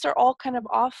specialists are all kind of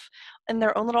off in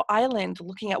their own little island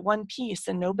looking at one piece,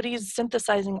 and nobody's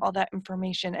synthesizing all that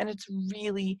information. And it's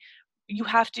really, you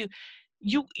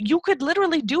could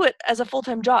literally do it as a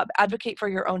full-time job, advocate for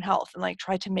your own health and, like,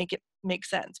 try to make it make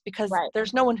sense, because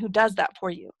there's no one who does that for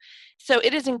you. So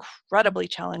it is incredibly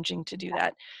challenging to do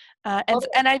that.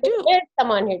 And I do. There's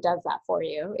someone who does that for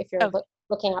you if you're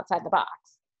looking outside the box.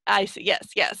 I see.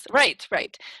 Yes.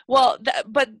 Right. Well,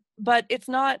 but it's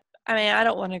not, I mean, I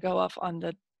don't want to go off on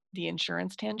the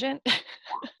insurance tangent,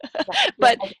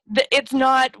 but it's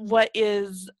not what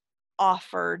is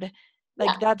offered.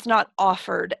 Like that's not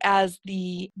offered as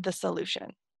the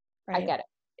solution, right? I get it.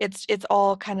 It's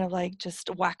all kind of like just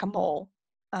whack-a-mole.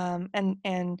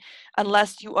 And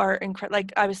unless you are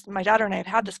like my daughter and I have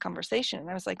had this conversation, and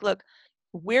I was like, look,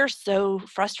 we're so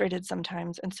frustrated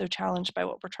sometimes and so challenged by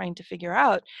what we're trying to figure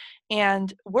out,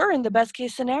 and we're in the best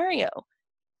case scenario.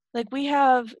 Like we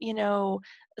have,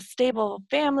 a stable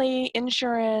family,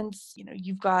 insurance,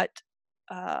 you've got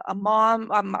a mom.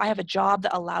 I have a job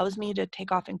that allows me to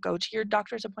take off and go to your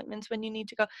doctor's appointments when you need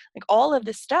to go, like all of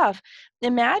this stuff.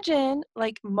 Imagine,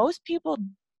 like, most people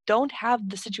don't have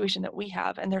the situation that we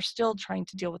have, and they're still trying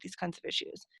to deal with these kinds of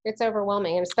issues. It's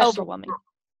overwhelming, and especially Overwhelming. if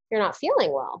you're not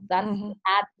feeling well. That's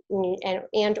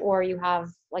and or you have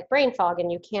like brain fog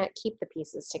and you can't keep the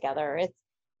pieces together.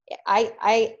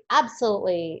 I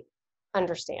absolutely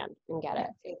understand and get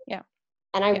it. Yeah.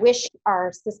 And I wish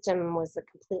our system was a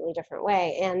completely different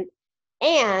way.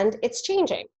 And it's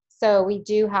changing. So we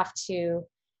do have to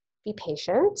be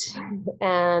patient.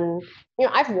 And,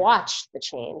 I've watched the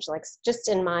change, like just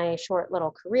in my short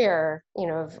little career,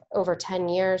 of over 10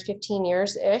 years, 15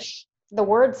 years-ish. The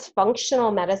words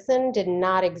functional medicine did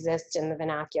not exist in the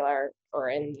vernacular or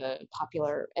in the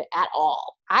popular at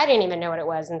all. I didn't even know what it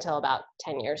was until about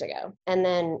 10 years ago. And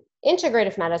then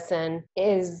integrative medicine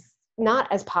is not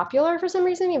as popular for some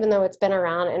reason, even though it's been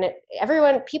around. And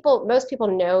most people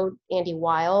know Andy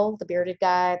Weil, the bearded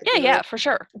guy. Yeah, for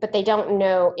sure. But they don't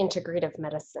know integrative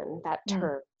medicine, that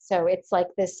term. So it's like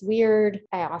this weird,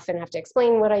 I often have to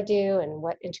explain what I do and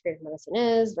what integrative medicine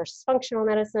is versus functional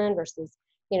medicine versus,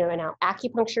 and now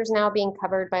acupuncture is now being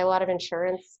covered by a lot of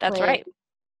insurance That's plans. right.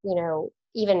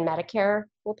 Even Medicare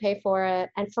will pay for it.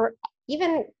 And for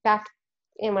even back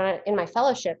in my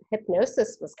fellowship,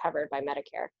 hypnosis was covered by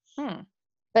Medicare.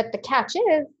 But the catch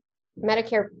is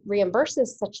Medicare reimburses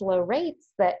such low rates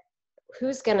that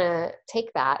who's going to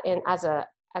take that in as a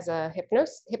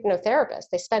hypnotherapist?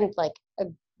 They spend like a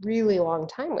really long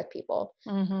time with people.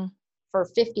 For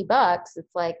 $50, it's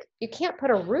like you can't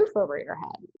put a roof over your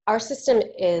head. Our system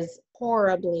is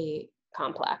horribly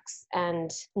complex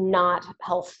and not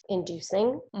health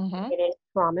inducing. It is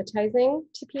traumatizing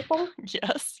to people.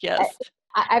 Yes.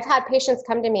 I've had patients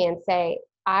come to me and say,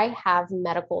 I have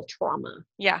medical trauma.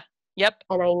 Yeah. Yep.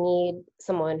 And I need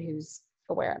someone who's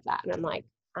aware of that. And I'm like,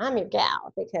 I'm your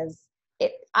gal, because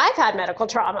I've had medical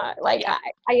trauma. Like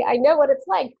I know what it's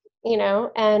like,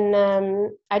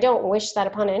 and I don't wish that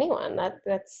upon anyone.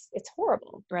 It's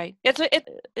horrible. Right.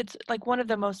 It's like one of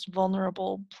the most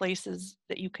vulnerable places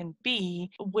that you can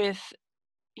be with,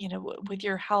 with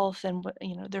your health, and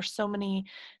there's so many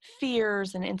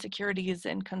fears and insecurities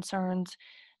and concerns,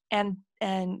 and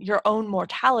your own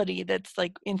mortality that's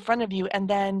like in front of you, and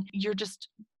then you're just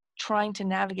trying to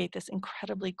navigate this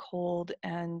incredibly cold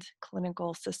and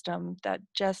clinical system that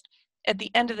just at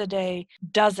the end of the day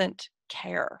doesn't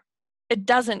care. It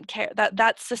doesn't care.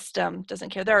 That system doesn't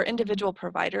care. There are individual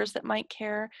providers that might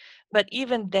care, but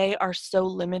even they are so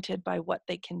limited by what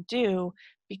they can do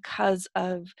because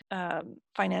of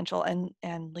financial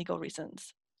and legal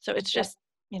reasons. So it's just,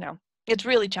 it's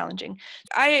really challenging.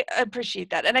 I appreciate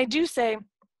that. And I do say,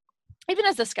 even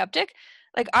as a skeptic,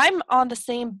 like I'm on the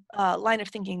same line of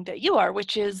thinking that you are,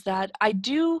 which is that I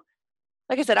do,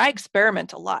 like I said, I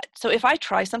experiment a lot. So if I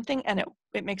try something and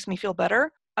it makes me feel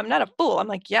better, I'm not a fool. I'm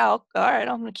like, yeah, all right,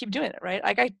 I'm going to keep doing it, right?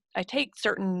 Like I take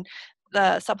certain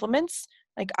supplements.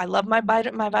 Like I love my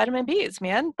vitamin Bs,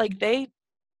 man. Like they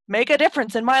make a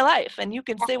difference in my life, and you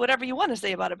can say whatever you want to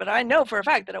say about it, but I know for a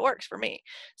fact that it works for me.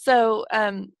 So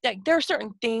there are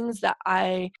certain things that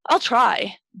I'll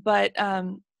try, but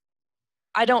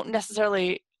I don't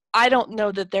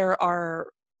know that there are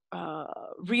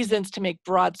reasons to make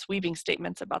broad sweeping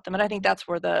statements about them. And I think that's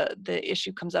where the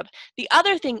issue comes up. The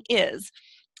other thing is,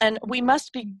 and we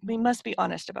must be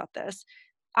honest about this,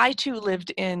 I too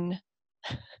lived in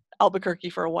Albuquerque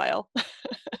for a while.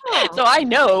 So I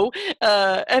know,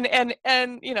 and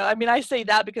I mean, I say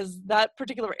that because that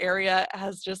particular area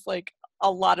has just like a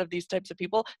lot of these types of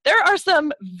people. There are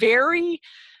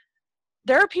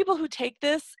people who take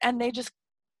this and they just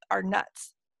are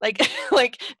nuts. Like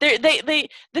they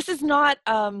this is not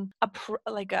an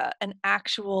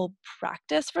actual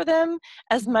practice for them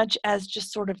as much as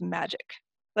just sort of magic.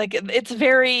 Like it's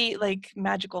very like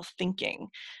magical thinking.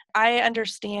 I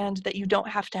understand that you don't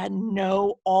have to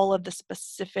know all of the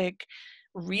specific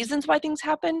reasons why things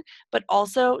happen, but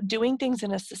also doing things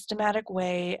in a systematic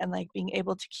way and like being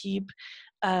able to keep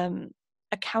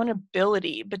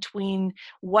accountability between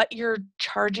what you're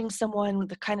charging someone,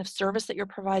 the kind of service that you're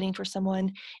providing for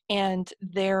someone, and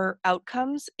their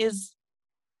outcomes is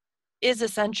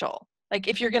essential. Like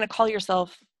if you're going to call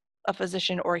yourself a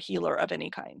physician or a healer of any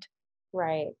kind.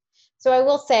 Right. So I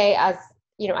will say, as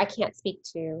you know, I can't speak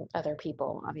to other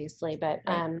people, obviously, but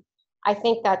Right. I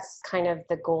think that's kind of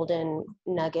the golden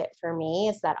nugget for me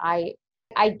is that I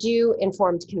do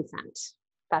informed consent.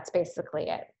 That's basically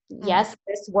it. Mm-hmm. Yes,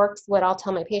 this works. What I'll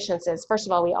tell my patients is, first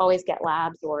of all, we always get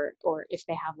labs, or if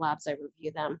they have labs, I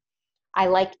review them. I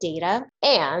like data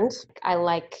and I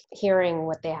like hearing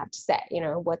what they have to say. You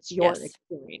know, what's your Yes.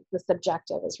 experience? The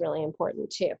subjective is really important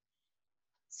too.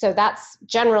 So that's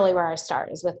generally where I start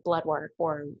is with blood work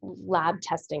or lab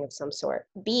testing of some sort.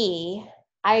 B,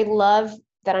 I love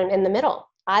that I'm in the middle.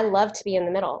 I love to be in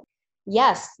the middle.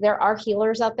 Yes, there are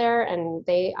healers out there and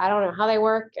I don't know how they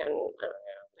work and I don't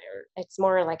know, it's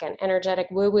more like an energetic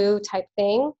woo-woo type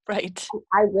thing. Right.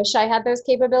 I wish I had those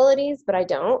capabilities, but I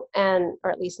don't,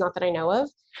 or at least not that I know of.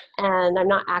 And I'm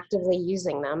not actively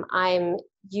using them. I'm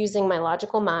using my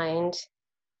logical mind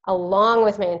along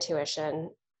with my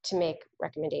intuition to make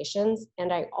recommendations.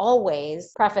 And I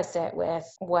always preface it with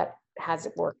what has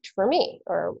worked for me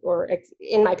or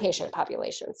in my patient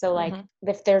population. So like Mm-hmm.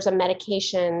 if there's a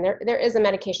medication, there is a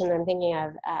medication that I'm thinking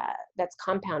of that's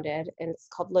compounded and it's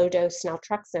called low dose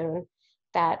naltrexone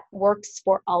that works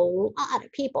for a lot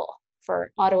of people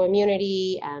for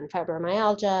autoimmunity and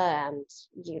fibromyalgia and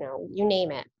you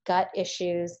name it, gut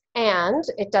issues. And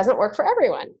it doesn't work for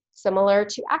everyone, similar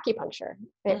to acupuncture.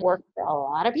 It Mm-hmm. works for a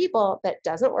lot of people, but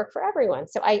doesn't work for everyone.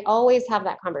 So I always have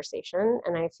that conversation,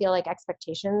 and I feel like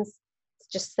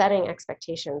just setting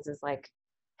expectations is like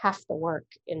half the work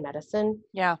in medicine.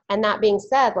 Yeah. And that being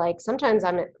said, like sometimes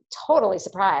I'm totally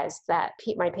surprised that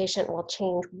my patient will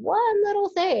change one little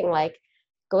thing, like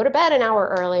go to bed an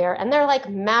hour earlier, and they're like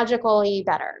magically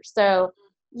better. So,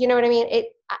 you know what I mean?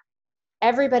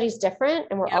 Everybody's different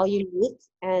and we're Yep. all unique.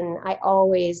 And I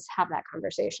always have that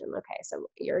conversation. Okay, so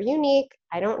you're unique.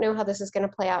 I don't know how this is going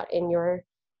to play out in your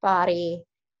body,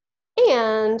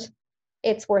 and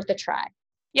it's worth a try.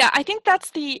 Yeah, I think that's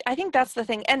the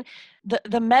thing. And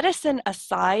the medicine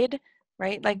aside,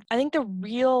 right? Like I think the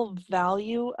real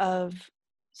value of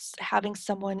having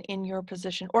someone in your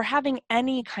position or having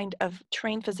any kind of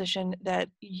trained physician that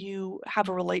you have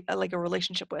a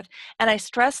relationship with. And I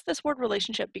stress this word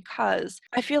relationship because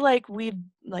I feel like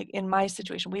like in my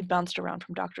situation, we've bounced around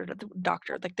from doctor to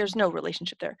doctor. Like there's no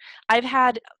relationship there. I've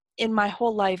had in my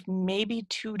whole life, maybe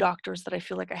 2 doctors that I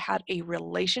feel like I had a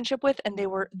relationship with, and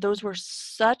those were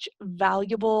such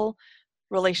valuable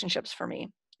relationships for me,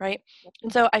 right?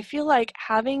 And so I feel like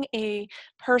having a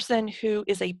person who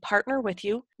is a partner with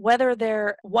you, whether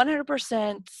they're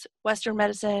 100% Western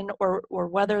medicine or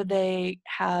whether they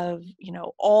have,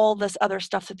 all this other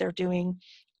stuff that they're doing.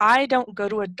 I don't go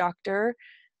to a doctor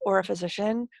or a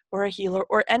physician or a healer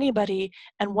or anybody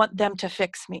and want them to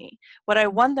fix me. What I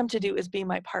want them to do is be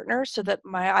my partner so that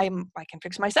I can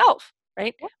fix myself,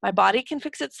 right? My body can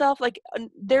fix itself. Like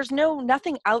there's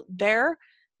nothing out there.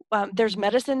 There's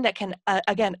medicine that can,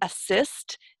 again,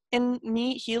 assist in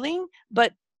me healing,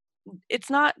 but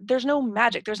there's no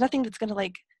magic. There's nothing that's going to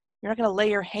you're not going to lay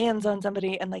your hands on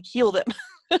somebody and heal them,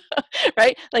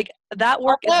 right? Like that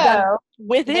work is done Although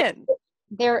within.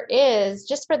 there is,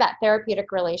 just for that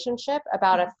therapeutic relationship,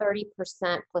 about a 30%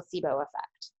 placebo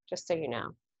effect, just so you know.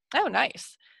 Oh,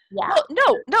 nice. Yeah.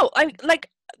 Well, no,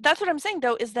 that's what I'm saying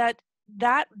though, is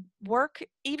that work,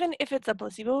 even if it's a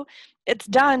placebo, it's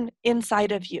done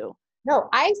inside of you. No,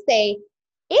 I say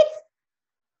it's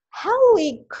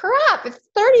holy crap. It's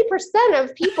 30%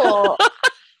 of people.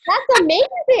 That's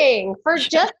amazing for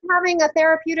just having a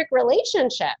therapeutic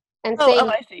relationship and saying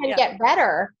I see. you can Yeah. get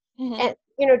better. Mm-hmm. And,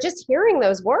 just hearing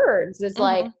those words is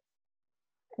like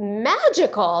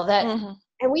magical Mm-hmm.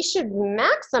 and we should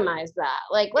maximize that.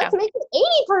 Like, let's Yeah. make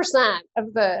it 80%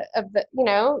 of the,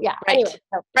 yeah. Right. Anyway.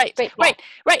 So, Right. but yeah.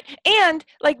 Right. And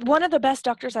one of the best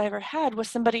doctors I ever had was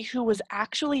somebody who was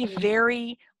actually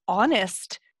very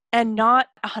honest and not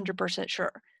 100%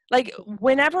 sure. Like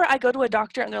whenever I go to a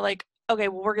doctor and they're like, okay,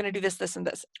 well, we're going to do this, this, and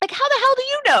this. Like, how the hell do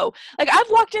you know? Like, I've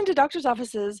walked into doctor's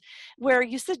offices where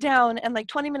you sit down and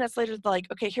 20 minutes later, they're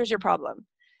like, okay, here's your problem.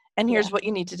 And here's what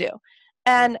you need to do.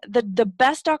 And the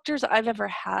best doctors I've ever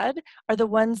had are the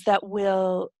ones that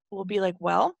will be like,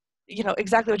 well,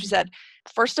 exactly what you said.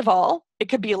 First of all, it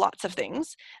could be lots of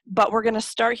things, but we're going to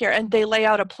start here. And they lay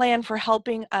out a plan for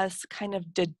helping us kind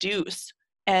of deduce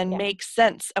and make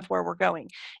sense of where we're going.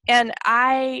 And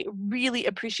I really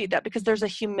appreciate that because there's a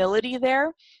humility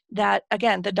there that,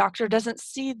 again, the doctor doesn't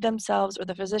see themselves or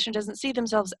the physician doesn't see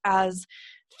themselves as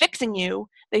fixing you.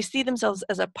 They see themselves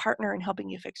as a partner in helping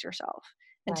you fix yourself.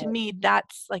 And to me,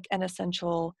 that's like an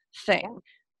essential thing.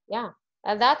 Yeah.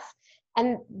 And that's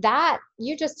And that,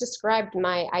 you just described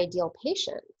my ideal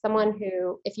patient, someone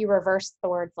who, if you reverse the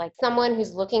words, like someone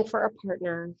who's looking for a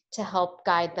partner to help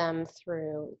guide them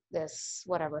through this,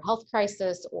 whatever, health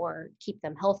crisis, or keep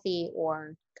them healthy,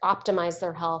 or optimize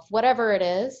their health, whatever it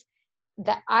is,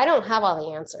 that I don't have all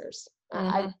the answers.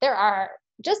 There are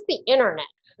just the internet,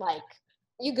 like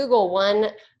you Google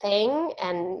one thing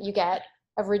and you get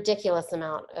a ridiculous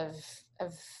amount of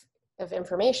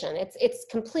information. It's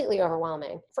completely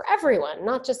overwhelming for everyone,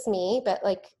 not just me, but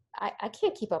like I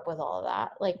can't keep up with all of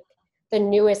that. Like the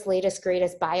newest, latest,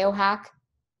 greatest biohack.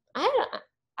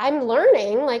 I'm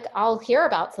learning, like I'll hear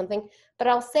about something, but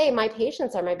I'll say my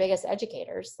patients are my biggest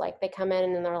educators. Like they come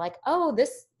in and they're like, oh,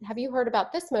 have you heard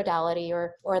about this modality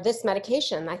or this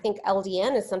medication? I think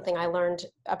LDN is something I learned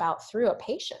about through a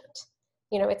patient.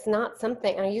 It's not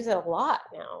something, and I use it a lot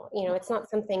now, it's not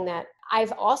something that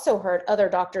I've also heard other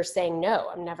doctors saying, no,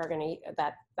 I'm never going to,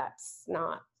 that's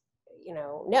not,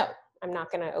 no, I'm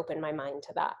not going to open my mind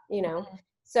to that,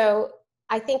 So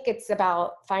I think it's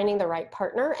about finding the right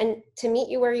partner and to meet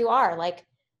you where you are. Like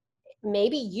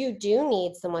maybe you do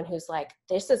need someone who's like,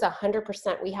 this is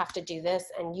 100%, we have to do this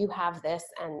and you have this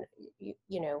and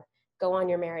go on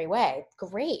your merry way.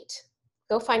 Great.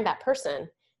 Go find that person.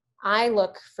 I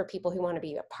look for people who want to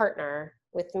be a partner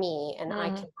with me and I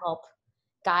can help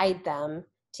guide them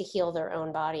to heal their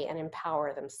own body and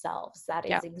empower themselves. That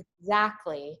is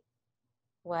exactly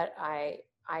what I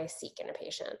seek in a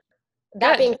patient.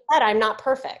 That being said, I'm not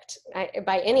perfect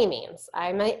by any means.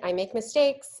 I make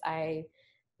mistakes.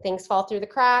 Things fall through the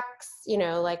cracks,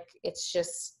 like it's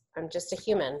just, I'm just a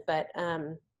human, but,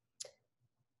 and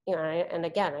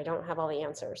again, I don't have all the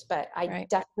answers, but I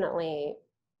definitely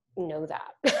know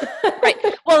that. Right.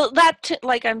 Well,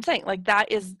 like I'm saying, like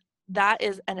that is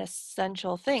an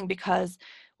essential thing, because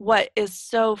what is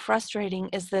so frustrating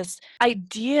is this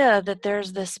idea that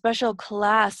there's this special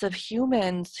class of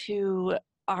humans who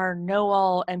are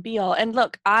know-all and be-all. And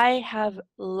look, I have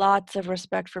lots of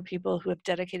respect for people who have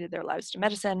dedicated their lives to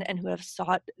medicine and who have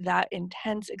sought that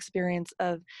intense experience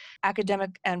of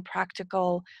academic and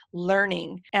practical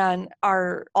learning and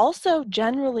are also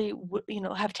generally,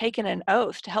 have taken an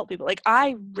oath to help people. Like,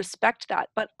 I respect that,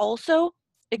 but also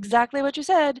exactly what you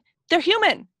said, they're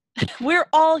human. We're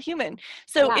all human.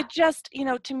 So it just,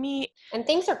 to me. And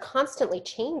things are constantly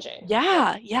changing.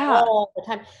 Yeah. All the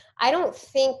time. I don't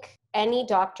think any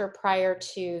doctor prior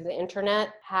to the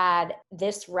internet had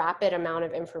this rapid amount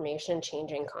of information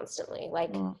changing constantly,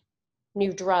 like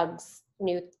new drugs,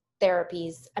 new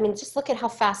therapies. I mean, just look at how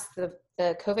fast the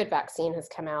COVID vaccine has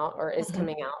come out or is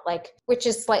coming out, like, which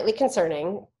is slightly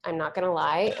concerning. I'm not going to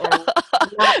lie. And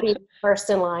not be first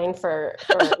in line for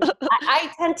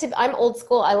I'm old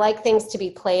school. I like things to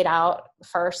be played out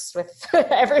first with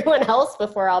everyone else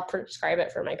before I'll prescribe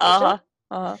it for my patient.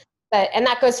 And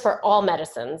that goes for all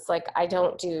medicines. Like I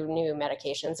don't do new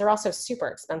medications. They're also super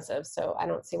expensive, so I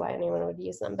don't see why anyone would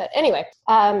use them. But anyway,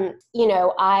 I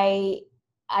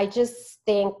just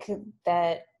think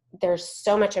that there's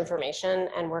so much information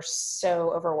and we're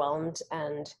so overwhelmed,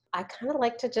 and I kind of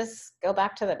like to just go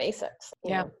back to the basics.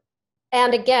 You know?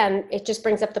 And again, it just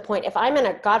brings up the point, if I'm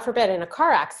God forbid, in a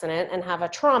car accident and have a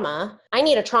trauma, I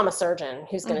need a trauma surgeon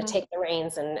who's going to take the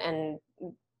reins and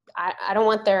I don't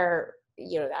want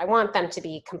I want them to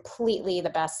be completely the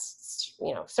best,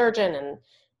 surgeon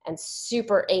and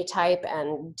super A-type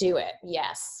and do it.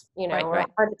 Yes. Or a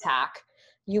heart attack.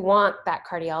 You want that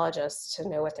cardiologist to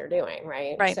know what they're doing,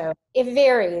 right? So it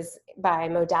varies by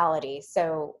modality.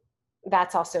 So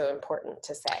that's also important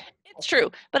to say. It's true.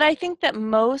 But I think that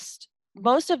most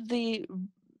of the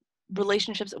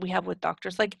relationships that we have with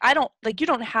doctors, you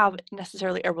don't have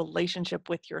necessarily a relationship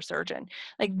with your surgeon.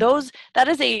 Like that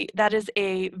is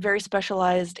a very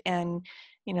specialized and,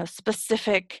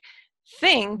 specific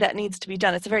thing that needs to be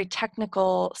done. It's a very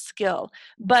technical skill.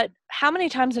 But how many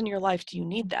times in your life do you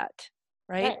need that?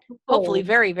 Right? Hopefully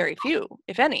very, very few,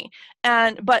 if any.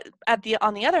 But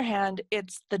on the other hand,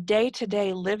 it's the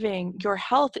day-to-day living. Your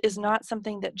health is not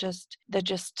something that just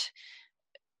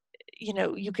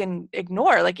you can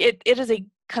ignore. Like it is a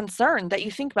concern that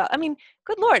you think about. I mean,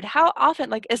 good Lord, how often,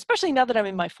 like, especially now that I'm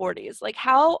in my 40s, like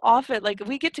how often, like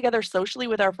we get together socially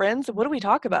with our friends, what do we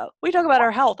talk about? We talk about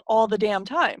our health all the damn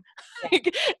time.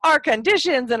 Our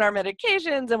conditions and our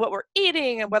medications and what we're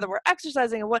eating and whether we're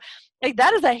exercising and what, like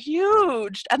that is a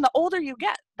huge, and the older you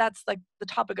get, that's like the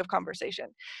topic of conversation.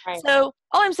 So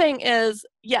all I'm saying is,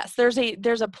 yes, there's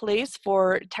a place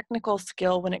for technical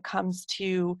skill when it comes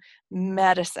to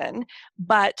medicine,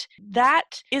 but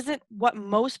that isn't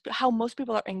how most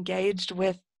people are engaged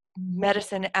with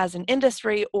medicine as an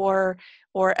industry or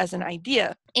as an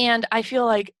idea. And I feel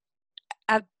like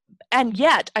and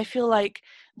yet I feel like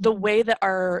the way that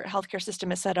our healthcare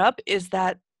system is set up is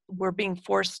that we're being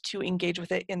forced to engage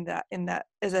with it in that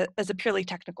as a purely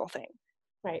technical thing.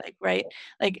 Right. Right?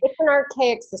 Like it's an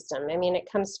archaic system. I mean, it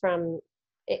comes from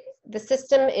the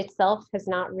system itself has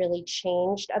not really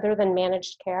changed other than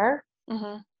managed care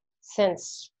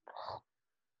since,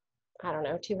 I don't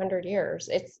know, 200 years.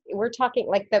 We're talking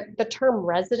like the term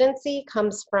residency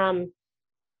comes from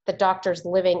the doctors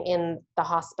living in the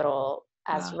hospital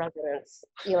as residents.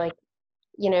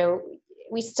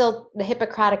 We still, the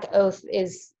Hippocratic Oath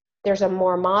there's a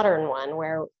more modern one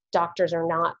where doctors are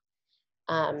not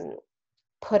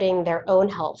putting their own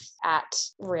health at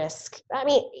risk. I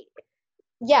mean,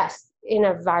 yes, in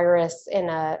a virus,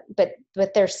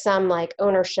 but there's some like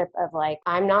ownership of like,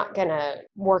 I'm not gonna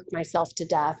work myself to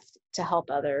death to help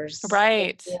others.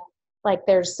 right. Like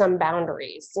there's some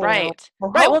boundaries. Right.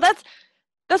 Right. Well, that's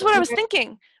what I was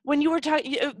thinking when you were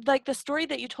talking, like the story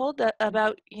that you told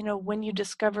about, when you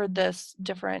discovered this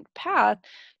different path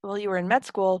while you were in med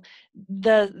school,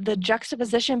 the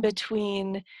juxtaposition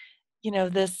between,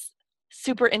 this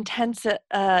super intense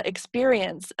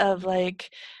experience of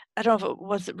like, I don't know if it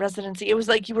was residency. It was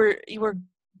like you were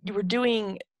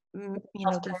doing,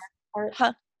 this,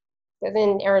 huh?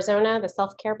 In Arizona, the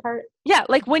self-care part. Yeah,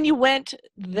 like when you went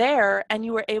there and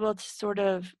you were able to sort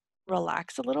of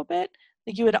relax a little bit,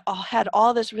 like you had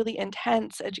all this really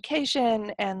intense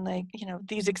education and like,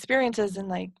 these experiences and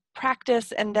like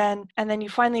practice, and then you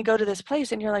finally go to this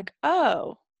place and you're like,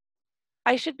 oh,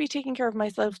 I should be taking care of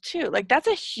myself too. Like that's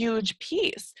a huge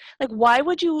piece. Like why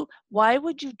would you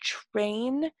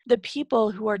train the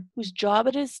people whose job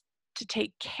it is to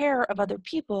take care of other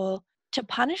people to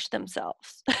punish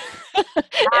themselves?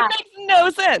 It makes no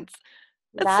sense.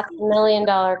 That's $1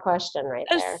 million question right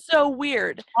there. It's so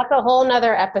weird. That's a whole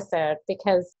nother episode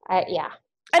because And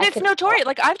it's notorious.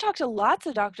 Like I've talked to lots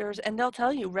of doctors and they'll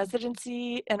tell you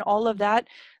residency and all of that,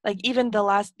 like even the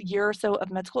last year or so of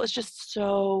med school is just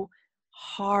so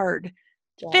hard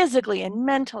physically and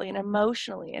mentally and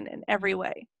emotionally and in every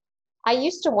way. I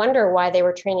used to wonder why they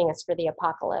were training us for the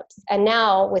apocalypse. And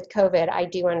now with COVID, I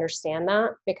do understand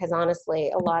that because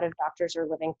honestly, a lot of doctors are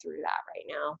living through that right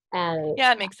now. And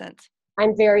yeah, it makes sense.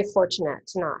 I'm very fortunate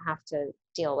to not have to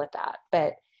deal with that.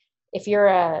 But if you're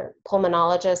a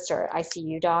pulmonologist or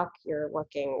ICU doc, you're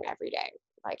working every day,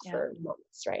 for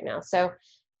months right now. So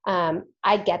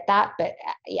I get that, but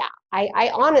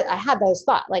I had those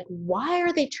thoughts, like, why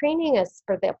are they training us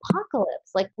for the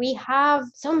apocalypse? Like we have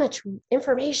so much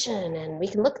information and we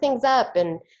can look things up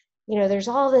and, there's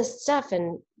all this stuff.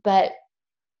 But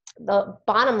the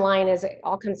bottom line is it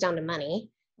all comes down to money.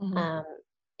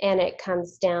 And it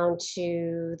comes down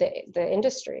to the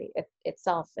industry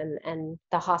itself and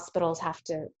the hospitals have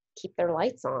to keep their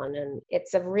lights on. And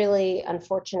it's a really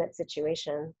unfortunate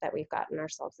situation that we've gotten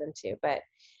ourselves into. But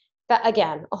that,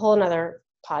 again, a whole nother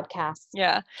podcast.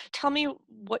 Yeah. Tell me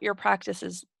what your practice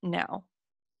is now.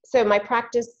 So my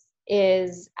practice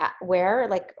is at where?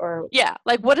 Yeah.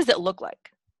 Like, what does it look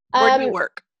like? Where do you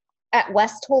work? At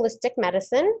West Holistic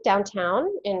Medicine downtown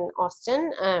in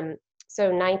Austin. So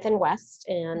 9th and West,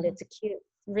 and it's a cute,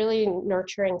 really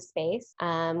nurturing space.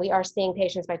 We are seeing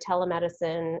patients by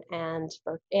telemedicine and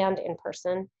in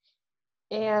person.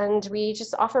 And we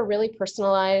just offer really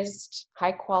personalized,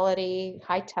 high quality,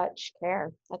 high touch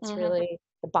care. That's really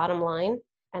the bottom line.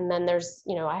 And then there's,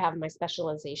 I have my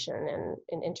specialization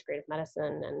in integrative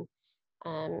medicine,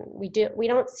 and we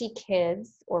don't see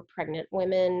kids or pregnant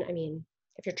women. I mean,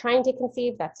 if you're trying to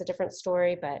conceive, that's a different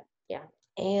story, but yeah.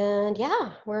 And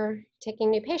we're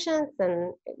taking new patients,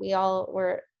 and we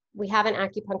have an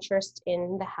acupuncturist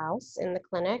in the house, in the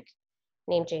clinic,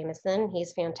 named Jameson.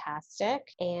 He's fantastic,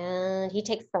 and he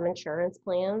takes some insurance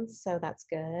plans, so that's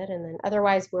good. And then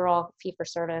otherwise, we're all fee for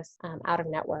service, out of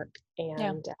network,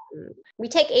 and we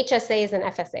take HSAs and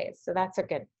FSAs, so that's a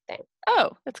good thing.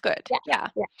 Oh, that's good. Yeah.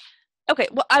 Okay,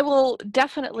 well, I will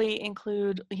definitely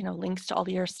include, links to all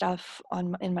your stuff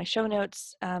in my show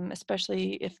notes,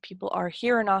 especially if people are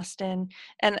here in Austin.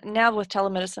 And now with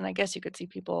telemedicine, I guess you could see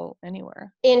people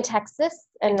anywhere. In Texas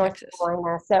and North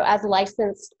Carolina. So as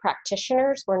licensed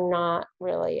practitioners, we're not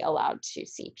really allowed to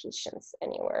see patients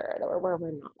anywhere where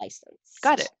we're not licensed.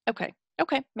 Got it.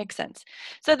 Okay, makes sense.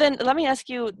 So then let me ask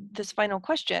you this final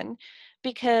question,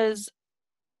 because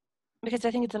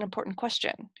I think it's an important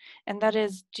question, and that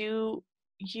is, do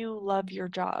you love your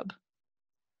job?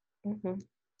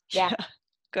 Yeah.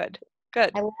 Good.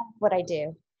 I love what I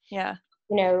do. Yeah.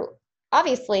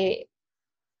 Obviously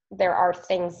there are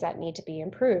things that need to be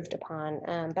improved upon,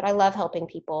 but I love helping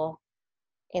people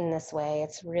in this way.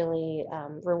 It's really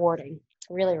rewarding,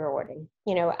 really rewarding.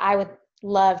 I would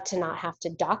love to not have to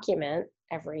document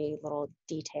every little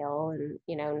detail and,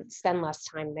 you know, spend less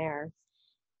time there.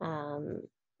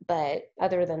 But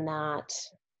other than that,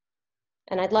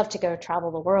 and I'd love to go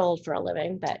travel the world for a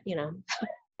living, but, you know,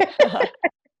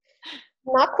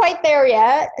 not quite there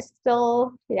yet.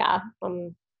 Still, yeah,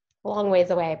 I'm a long ways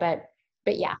away, but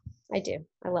yeah, I do.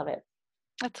 I love it.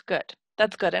 That's good.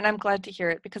 That's good. And I'm glad to hear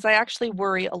it, because I actually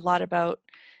worry a lot about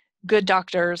good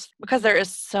doctors, because there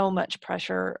is so much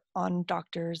pressure on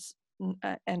doctors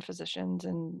and physicians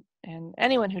and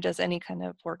anyone who does any kind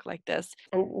of work like this.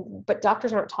 But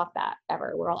doctors aren't taught that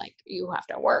ever. We're like, you have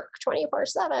to work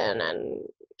 24/7, and,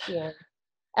 you know,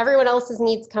 everyone else's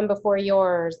needs come before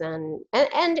yours. And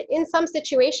in some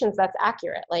situations that's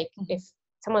accurate. Like if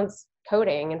someone's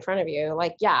coding in front of you,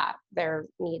 like, yeah, their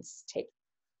needs take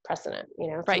precedent. You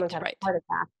know, if someone's had a heart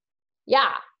attack,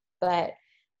 yeah, but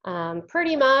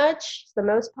pretty much the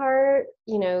most part,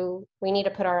 you know, we need to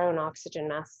put our own oxygen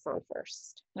masks on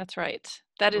first. That's right.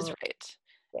 That is right.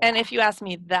 Yeah. And if you ask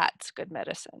me, that's good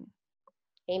medicine.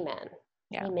 Amen.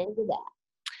 Yeah. Amen to that.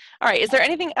 All right. Is there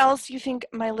anything else you think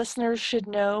my listeners should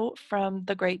know from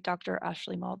the great Dr.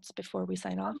 Ashley Maltz before we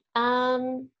sign off?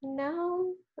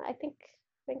 No, I think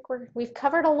we've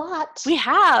covered a lot. We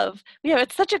have.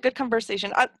 It's such a good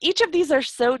conversation. Each of these are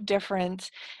so different,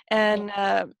 and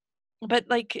but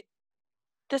like,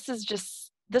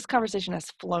 this conversation has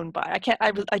flown by.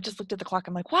 I just looked at the clock.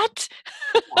 I'm like, what?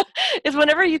 Is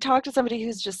whenever you talk to somebody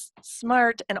who's just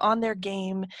smart and on their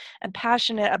game and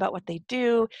passionate about what they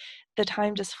do, the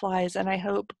time just flies. And I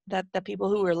hope that the people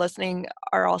who are listening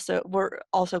will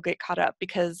also get caught up,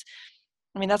 because,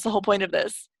 I mean, that's the whole point of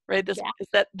this, right? Is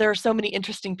that there are so many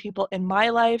interesting people in my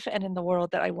life and in the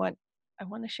world that I want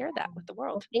to share that with the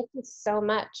world. Well, thank you so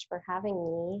much for having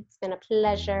me. It's been a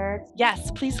pleasure.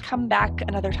 Yes, please come back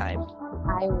another time.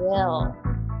 I will.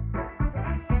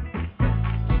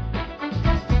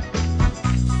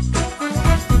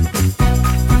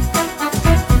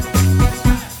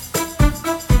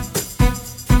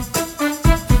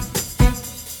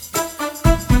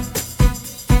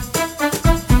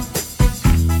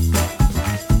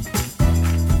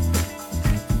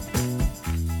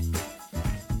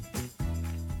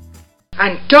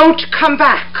 And don't come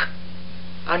back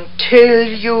until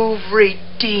you've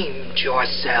redeemed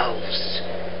yourselves.